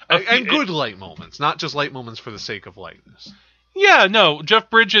moments and good light moments, not just light moments for the sake of lightness. Yeah, no.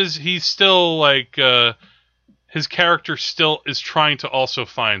 Jeff Bridges, he's still his character still is trying to also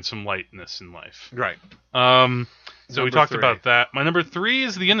find some lightness in life. Right. So we talked about that. My number 3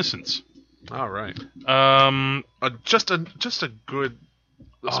 is The Innocents. All right. Just a good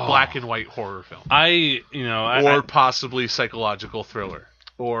black and white horror film. Or possibly psychological thriller,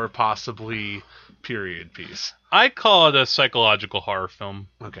 or possibly period piece. I call it a psychological horror film.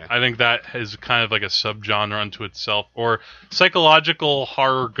 Okay. I think that is kind of like a subgenre unto itself, or psychological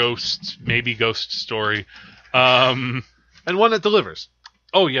horror ghost story. And one that delivers.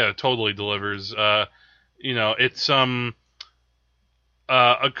 Oh yeah, it totally delivers. It's like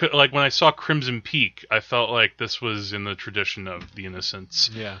when I saw Crimson Peak, I felt like this was in the tradition of The Innocents.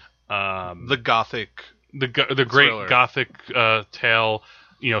 Yeah. The gothic, the great thriller. Gothic tale.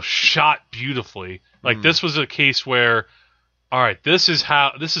 Shot beautifully. Like this was a case where, all right, this is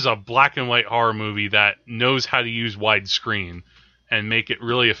a black and white horror movie that knows how to use widescreen and make it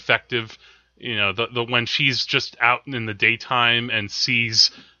really effective. The when she's just out in the daytime and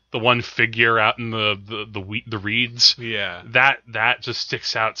sees the one figure out in the reeds. Yeah. That just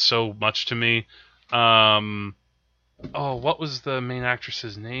sticks out so much to me. What was the main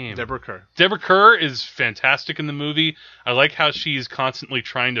actress's name? Deborah Kerr. Deborah Kerr is fantastic in the movie. I like how she's constantly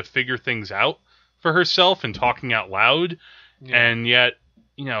trying to figure things out for herself and talking out loud. Yeah. And yet,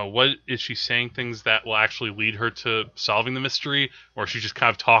 what is she saying things that will actually lead her to solving the mystery? Or is she just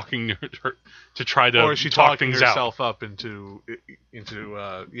kind of talking to try to or is she talk talking things herself out? Up into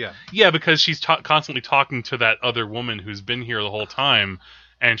Yeah, because she's constantly talking to that other woman who's been here the whole time.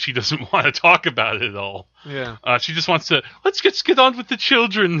 And she doesn't want to talk about it at all. Yeah. She just wants to, let's get on with the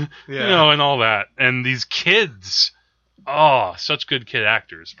children, and all that. And these kids, such good kid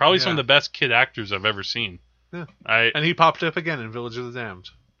actors. Probably some of the best kid actors I've ever seen. Yeah. And he popped up again in Village of the Damned.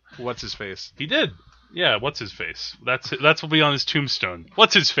 What's his face? He did. Yeah, what's his face? That's what will be on his tombstone.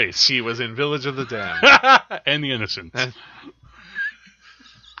 What's his face? He was in Village of the Damned. And The Innocents.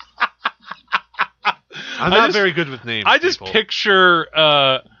 I'm not very good with names. I just picture,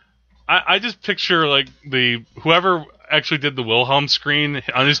 I just picture like whoever actually did the Wilhelm screen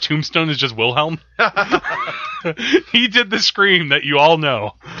on his tombstone is just Wilhelm. He did the scream that you all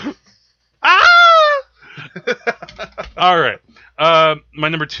know. All right. My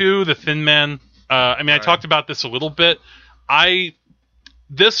number 2, The Thin Man. I talked about this a little bit.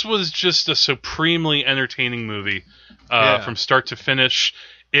 This was just a supremely entertaining movie from start to finish.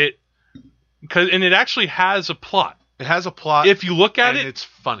 And it actually has a plot. It has a plot. If you look at it, it's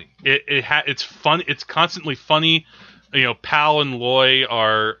funny. It's fun. It's constantly funny. Pal and Loy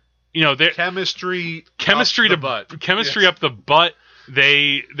are, they're chemistry up the butt.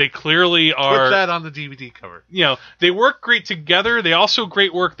 They clearly are. Put that on the DVD cover. They work great together. They also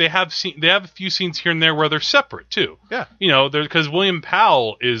great work. They have a few scenes here and there where they're separate too. Yeah. Because William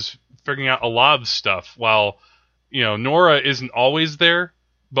Powell is figuring out a lot of stuff, while Nora isn't always there,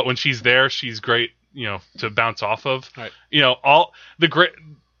 but when she's there, she's great. To bounce off of. Right. All the great.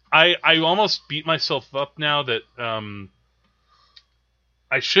 I almost beat myself up now that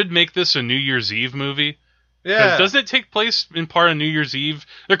I should make this a New Year's Eve movie. Yeah. Doesn't it take place in part on New Year's Eve?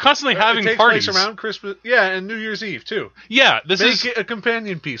 They're constantly having parties. It takes place around Christmas. Yeah, and New Year's Eve, too. Yeah. Make it a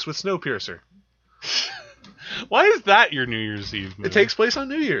companion piece with Snowpiercer. Why is that your New Year's Eve movie? It takes place on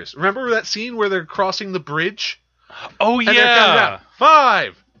New Year's. Remember that scene where they're crossing the bridge? Oh, and yeah.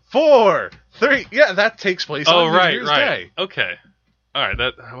 5, 4, 3. Yeah, that takes place on New Year's Day. Okay. All right. Why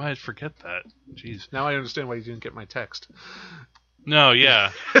did I forget that? Jeez. Now I understand why you didn't get my text. No,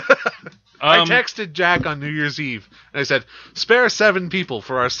 yeah. I texted Jack on New Year's Eve, and I said, spare 7 people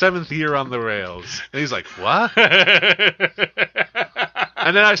for our 7th year on the rails. And he's like, what? And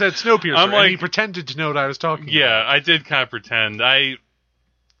then I said Snowpiercer, and he pretended to know what I was talking about. Yeah, I did kind of pretend.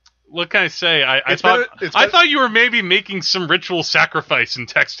 What can I say? I thought you were maybe making some ritual sacrifice and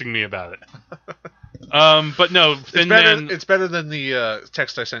texting me about it. But no, Thin Man... It's better than the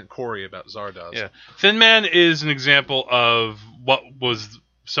text I sent Corey about Zardoz. Yeah. Thin Man is an example of what was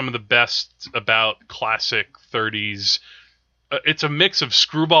some of the best about classic 30s. It's a mix of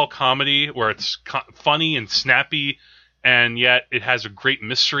screwball comedy where it's funny and snappy, and yet it has a great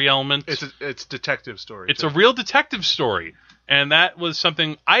mystery element. It's detective story. It's a real detective story, and that was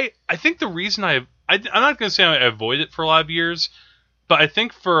something I think the reason I'm not going to say I avoided it for a lot of years, but I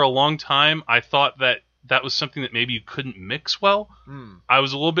think for a long time I thought that was something that maybe you couldn't mix well. I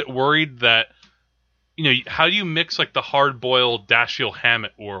was a little bit worried that, how do you mix like the hard-boiled Dashiell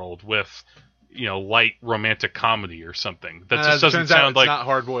Hammett world with, light romantic comedy or something? That just doesn't sound like... It's not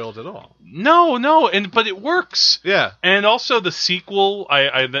hard-boiled at all. No, but it works. Yeah. And also the sequel,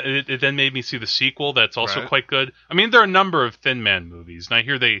 it then made me see the sequel. That's also quite good. I mean, there are a number of Thin Man movies, and I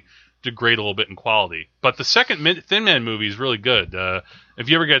hear they degrade a little bit in quality. But the second Thin Man movie is really good. If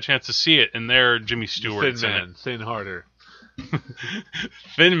you ever get a chance to see it, and there Jimmy Stewart's Thin Man, in it. Thin Harder.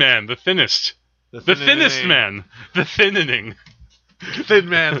 Thin Man, the thinnest. The thinnest man. The thinning. Thin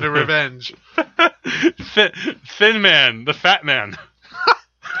Man, the revenge. Thin Man, the fat man.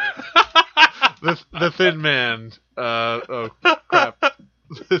 the Thin Man. Oh, crap.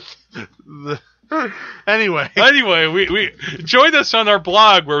 Anyway, we join us on our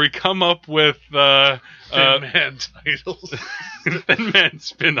blog where we come up with Thin Man titles, Thin Man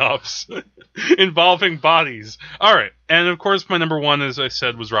spin-offs involving bodies. All right, and of course, my number one, as I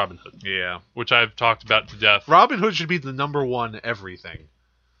said, was Robin Hood. Yeah, which I've talked about to death. Robin Hood should be the number one everything.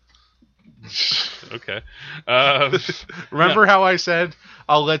 Okay. Remember how I said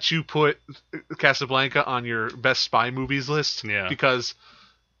I'll let you put Casablanca on your best spy movies list? Yeah, because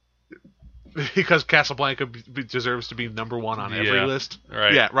Casablanca deserves to be number one on every list.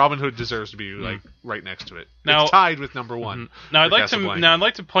 Right. Yeah, Robin Hood deserves to be right next to it. Now, it's tied with number one. Now I'd like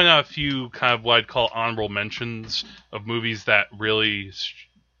to point out a few kind of what I'd call honorable mentions of movies that really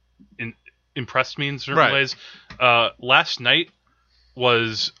impressed me in certain ways. Last Night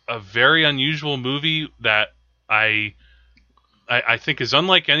was a very unusual movie that I think is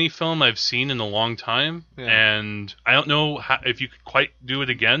unlike any film I've seen in a long time, and I don't know if you could quite do it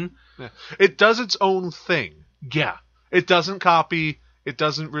again. Yeah. It does its own thing. Yeah. It doesn't copy. It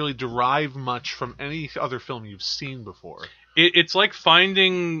doesn't really derive much from any other film you've seen before. It's like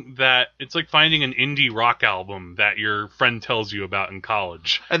finding an indie rock album that your friend tells you about in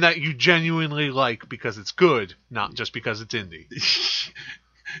college, and that you genuinely like because it's good, not just because it's indie.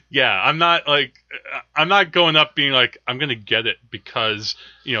 Yeah, I'm not going up being like, I'm going to get it because,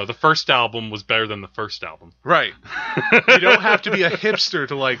 the first album was better than the first album. Right. You don't have to be a hipster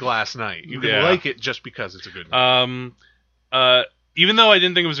to like Last Night. You can like it just because it's a good movie. Even though I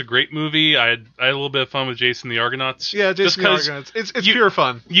didn't think it was a great movie, I had a little bit of fun with Jason the Argonauts. Yeah, Jason the Argonauts. It's pure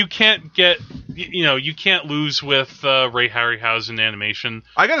fun. You can't you can't lose with Ray Harryhausen animation.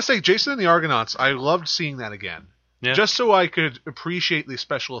 I gotta say, Jason and the Argonauts, I loved seeing that again. Yeah. Just so I could appreciate the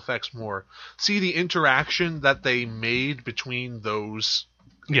special effects more. See the interaction that they made between those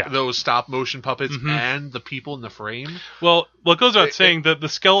stop motion puppets and the people in the frame. Well, what goes without saying that the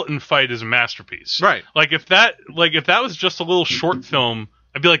skeleton fight is a masterpiece. Right. Like if that was just a little short film,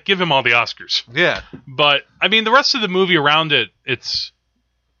 I'd be like, give him all the Oscars. Yeah. But I mean, the rest of the movie around it's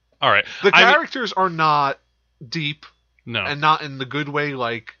all right. The characters are not deep. No. And not in the good way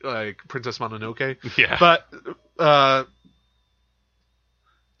like Princess Mononoke. Yeah. But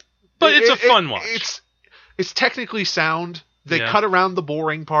but it's a fun watch. It's technically sound. They Yeah. cut around the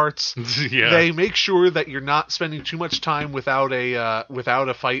boring parts. Yeah. They make sure that you're not spending too much time without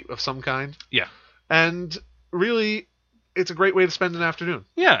a fight of some kind. Yeah. And really, it's a great way to spend an afternoon.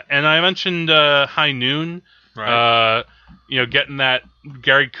 Yeah, and I mentioned High Noon. Right. Getting that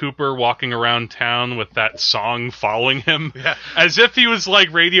Gary Cooper walking around town with that song following him. Yeah. As if he was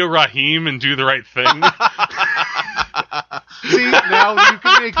like Radio Raheem and Do the Right Thing. See, now you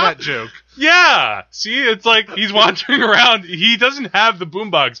can make that joke. Yeah! See, it's like he's wandering around. He doesn't have the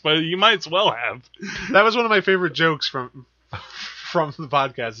boombox, but you might as well have. That was one of my favorite jokes from the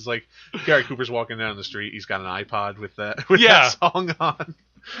podcast. It's like Gary Cooper's walking down the street. He's got an iPod with that song on.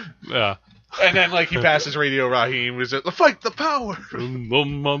 Yeah. And then, like, he passes Radio Raheem, who's at the fight the power. And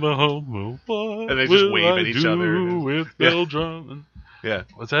they just wave at each other. With Bill Drummond. Yeah.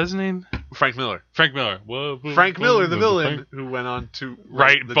 What's that his name? Frank Miller. Frank Miller. Frank Miller, the villain, who went on to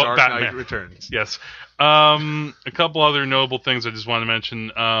write The Dark Batman. Knight Returns. Yes. A couple other notable things I just want to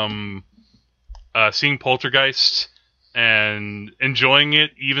mention. Seeing Poltergeist and enjoying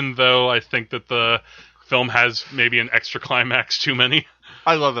it, even though I think that the film has maybe an extra climax too many.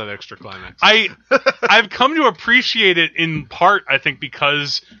 I love that extra climax. I've come to appreciate it in part, I think,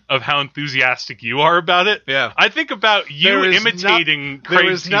 because of how enthusiastic you are about it. Yeah. I think about you imitating Craig T. Nelson.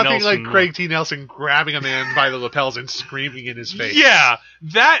 There is nothing like Craig T. Nelson grabbing a man by the lapels and screaming in his face. Yeah,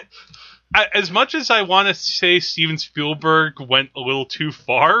 that... As much as I want to say Steven Spielberg went a little too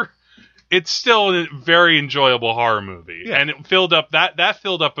far, it's still a very enjoyable horror movie. Yeah. And it filled up that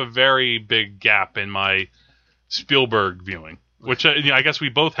filled up a very big gap in my Spielberg viewing. Which I guess we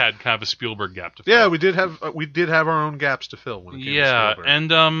both had kind of a Spielberg gap to fill. Yeah, we did have our own gaps to fill when it came to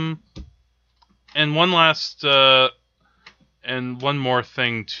Spielberg. And one last and one more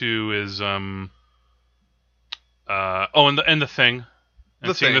thing too is and the Thing.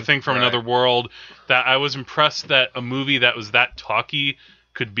 And seeing The Thing from Another World, that I was impressed that a movie that was that talky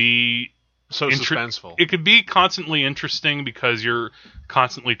could be so suspenseful. It could be constantly interesting because you're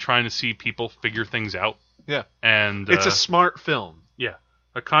constantly trying to see people figure things out. Yeah, and it's a smart film. Yeah,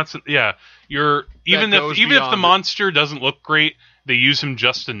 a constant. Yeah, you're even if the monster doesn't look great, they use him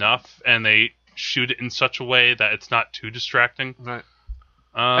just enough, and they shoot it in such a way that it's not too distracting. Right.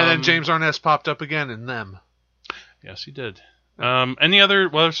 And then James Arness popped up again in Them. Yes, he did. Any other?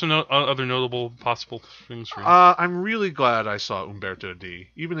 What are some other notable possible things for you? I'm really glad I saw Umberto D.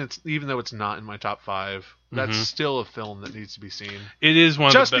 Even though it's not in my top 5, that's still a film that needs to be seen. It is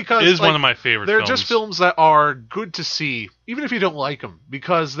one just of the, because it is one of my favorite. They're films. just films that are good to see, even if you don't like them,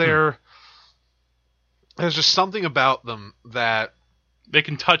 because there's just something about them that they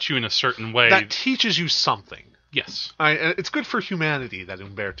can touch you in a certain way that teaches you something. Yes. It's good for humanity that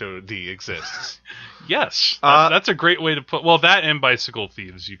Umberto D exists. Yes. That's a great way to put... Well, that and Bicycle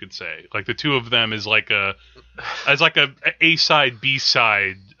Thieves, you could say. Like, the two of them is like a A-side,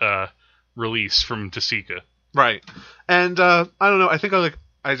 B-side release from Tasica. Right. And, I don't know, I think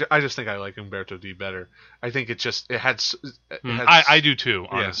I just think I like Umberto D better. I think I do too,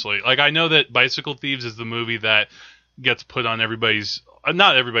 honestly. Yeah. Like, I know that Bicycle Thieves is the movie that gets put on everybody's...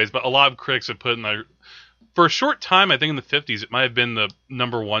 not everybody's, but a lot of critics have put in their... For a short time, I think in the 50s, it might have been the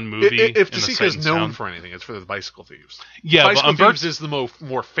number one movie. If Tasica is known for anything, it's for the Bicycle Thieves. Yeah, Bicycle Thieves is the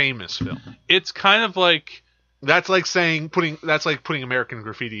more famous film. It's kind of like that's like putting American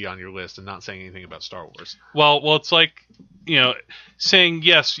Graffiti on your list and not saying anything about Star Wars. Well, it's like saying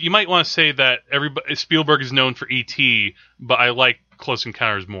yes. You might want to say that Spielberg is known for E.T., but I like Close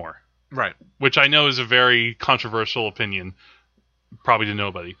Encounters more. Right. Which I know is a very controversial opinion, probably to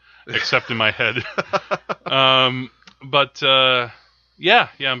nobody. Except in my head. Yeah,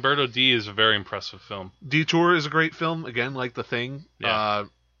 Umberto D is a very impressive film. Detour is a great film, again, like The Thing. Yeah.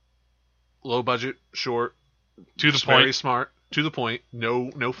 Low budget, short, to the point, very smart, to the point,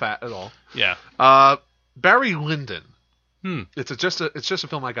 no fat at all. Yeah. Barry Lyndon. It's just a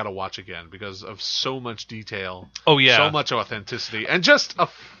film I got to watch again because of so much detail. Oh yeah, so much authenticity, and just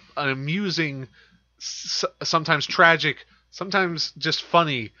an amusing, sometimes tragic, sometimes just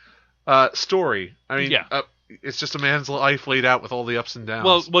funny story. I mean, it's just a man's life laid out with all the ups and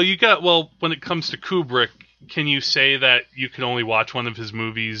downs. Well, when it comes to Kubrick, can you say that you can only watch one of his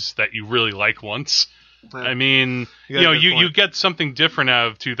movies that you really like once? I mean, you get something different out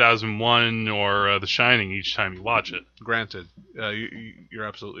of 2001 or The Shining each time you watch it. Granted, you're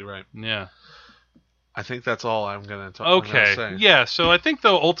absolutely right. Yeah. I think that's all I'm going to talk. Okay. Say. Yeah. So I think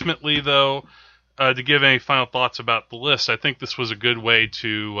ultimately to give any final thoughts about the list, I think this was a good way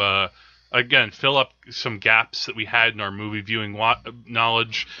to, again, fill up some gaps that we had in our movie viewing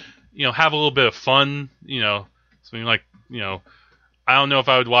knowledge. Have a little bit of fun. Something like, I don't know if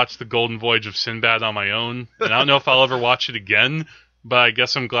I would watch The Golden Voyage of Sinbad on my own, and I don't know if I'll ever watch it again, but I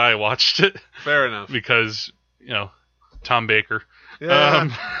guess I'm glad I watched it. Fair enough. Because, Tom Baker. Yeah.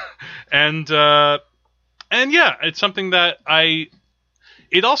 And yeah, it's something that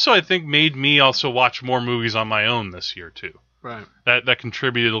it also, I think, made me also watch more movies on my own this year, too. Right. That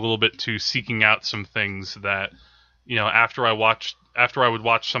contributed a little bit to seeking out some things that, after I would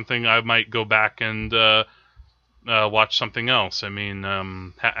watch something, I might go back and watch something else. I mean,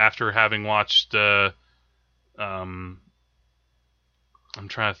 after having watched, I'm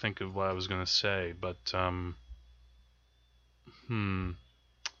trying to think of what I was going to say, but,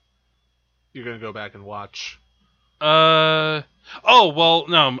 You're going to go back and watch? No,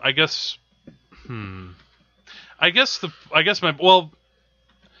 I guess,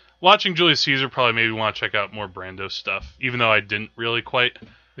 watching Julius Caesar probably made me want to check out more Brando stuff, even though I didn't really quite.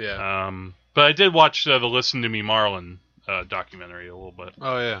 Yeah. But I did watch the Listen to Me Marlin documentary a little bit.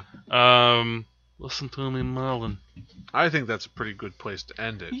 Oh, yeah. Listen to Me Marlin. I think that's a pretty good place to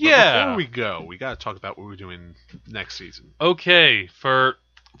end it. Yeah. But before we go, we got to talk about what we're doing next season. Okay, for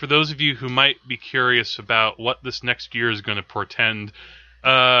those of you who might be curious about what this next year is going to portend,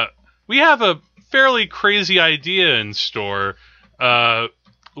 we have a fairly crazy idea in store,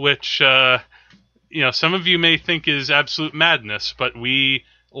 which some of you may think is absolute madness, but we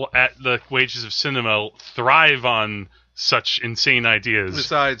at the Wages of Cinema thrive on such insane ideas.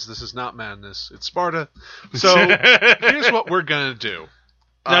 Besides, this is not madness; it's Sparta. So here's what we're gonna do.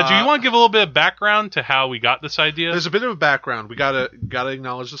 Now, do you want to give a little bit of background to how we got this idea? There's a bit of a background. We gotta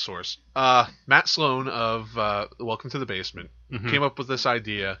acknowledge the source. Matt Sloan of Welcome to the Basement came up with this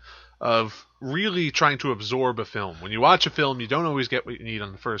idea of really trying to absorb a film. When you watch a film, you don't always get what you need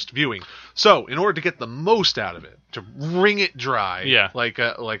on the first viewing. So, in order to get the most out of it, to wring it dry, like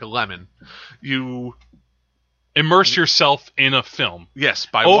a lemon, you immerse yourself in a film. Yes,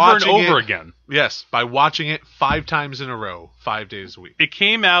 by over watching and over it, again. Yes, by watching it 5 times in a row, 5 days a week. It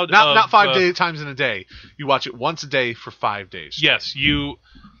came out not 5 times in a day. You watch it once a day for 5 days. Yes,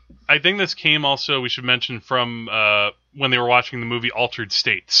 I think this came also, we should mention, from when they were watching the movie Altered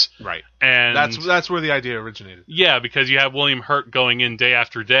States. Right. And that's where the idea originated. Yeah, because you have William Hurt going in day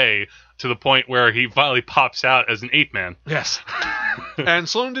after day to the point where he finally pops out as an ape man. Yes. And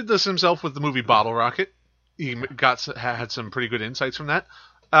Sloan did this himself with the movie Bottle Rocket. He had some pretty good insights from that.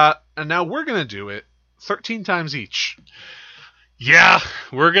 And now we're going to do it 13 times each. Yeah,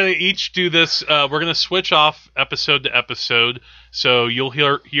 we're going to each do this. We're going to switch off episode to episode. So you'll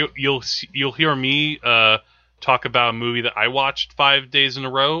hear me talk about a movie that I watched 5 days in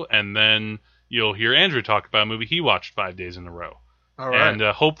a row, and then you'll hear Andrew talk about a movie he watched 5 days in a row. All right. And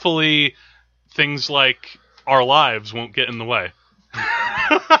hopefully things like our lives won't get in the way.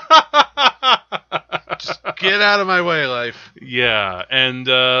 Just get out of my way, life. Yeah, and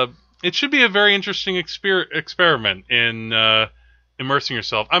it should be a very interesting experiment in immersing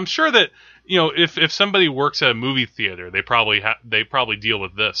yourself. I'm sure that if somebody works at a movie theater, they probably deal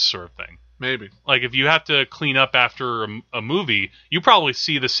with this sort of thing. Maybe. Like if you have to clean up after a movie, you probably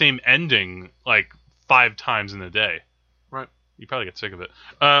see the same ending like 5 times in a day. Right. You probably get sick of it.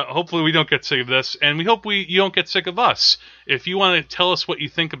 Hopefully we don't get sick of this, and we hope you don't get sick of us. If you want to tell us what you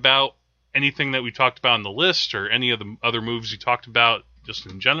think about anything that we talked about on the list or any of the other movies we talked about just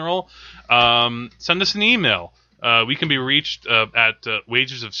in general, send us an email. We can be reached at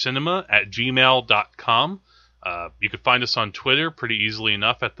wagesofcinema@gmail.com. You can find us on Twitter pretty easily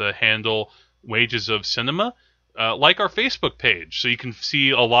enough at the handle Wages of Cinema. Like our Facebook page, so you can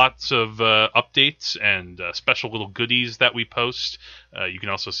see lots of updates and special little goodies that we post. You can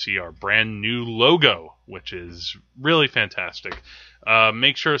also see our brand new logo, which is really fantastic.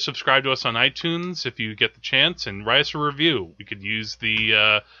 Make sure to subscribe to us on iTunes if you get the chance, and write us a review. We could use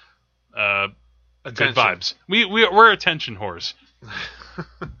the good vibes. We're attention whores.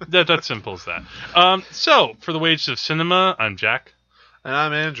 That's simple as that. So, for the Wages of Cinema, I'm Jack. And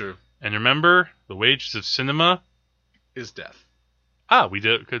I'm Andrew. And remember, the Wages of Cinema is death. We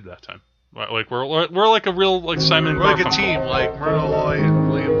did it good that time. Like we're like a real like Simon. We're like a team, like Myrtle Loy and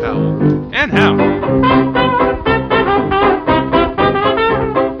William Powell. And how.